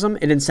 capitalism.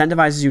 It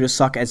incentivizes you to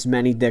suck as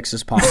many dicks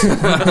as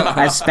possible,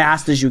 as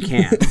fast as you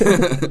can.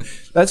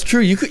 That's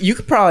true. You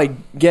could probably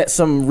get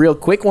some real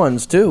quick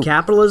ones too.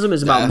 Capitalism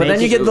is about But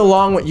then you get the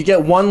long one. You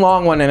get one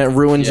long one, and it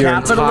ruins your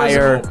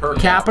entire.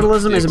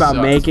 Capitalism is about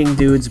making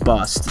dudes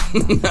bust.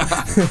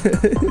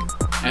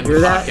 And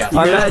Hear that? podcast. You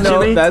On hear that that,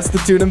 Jimmy? note, that's the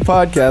Tune In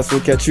Podcast.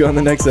 We'll catch you on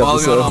the next Follow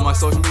me on all episode. my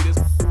social media.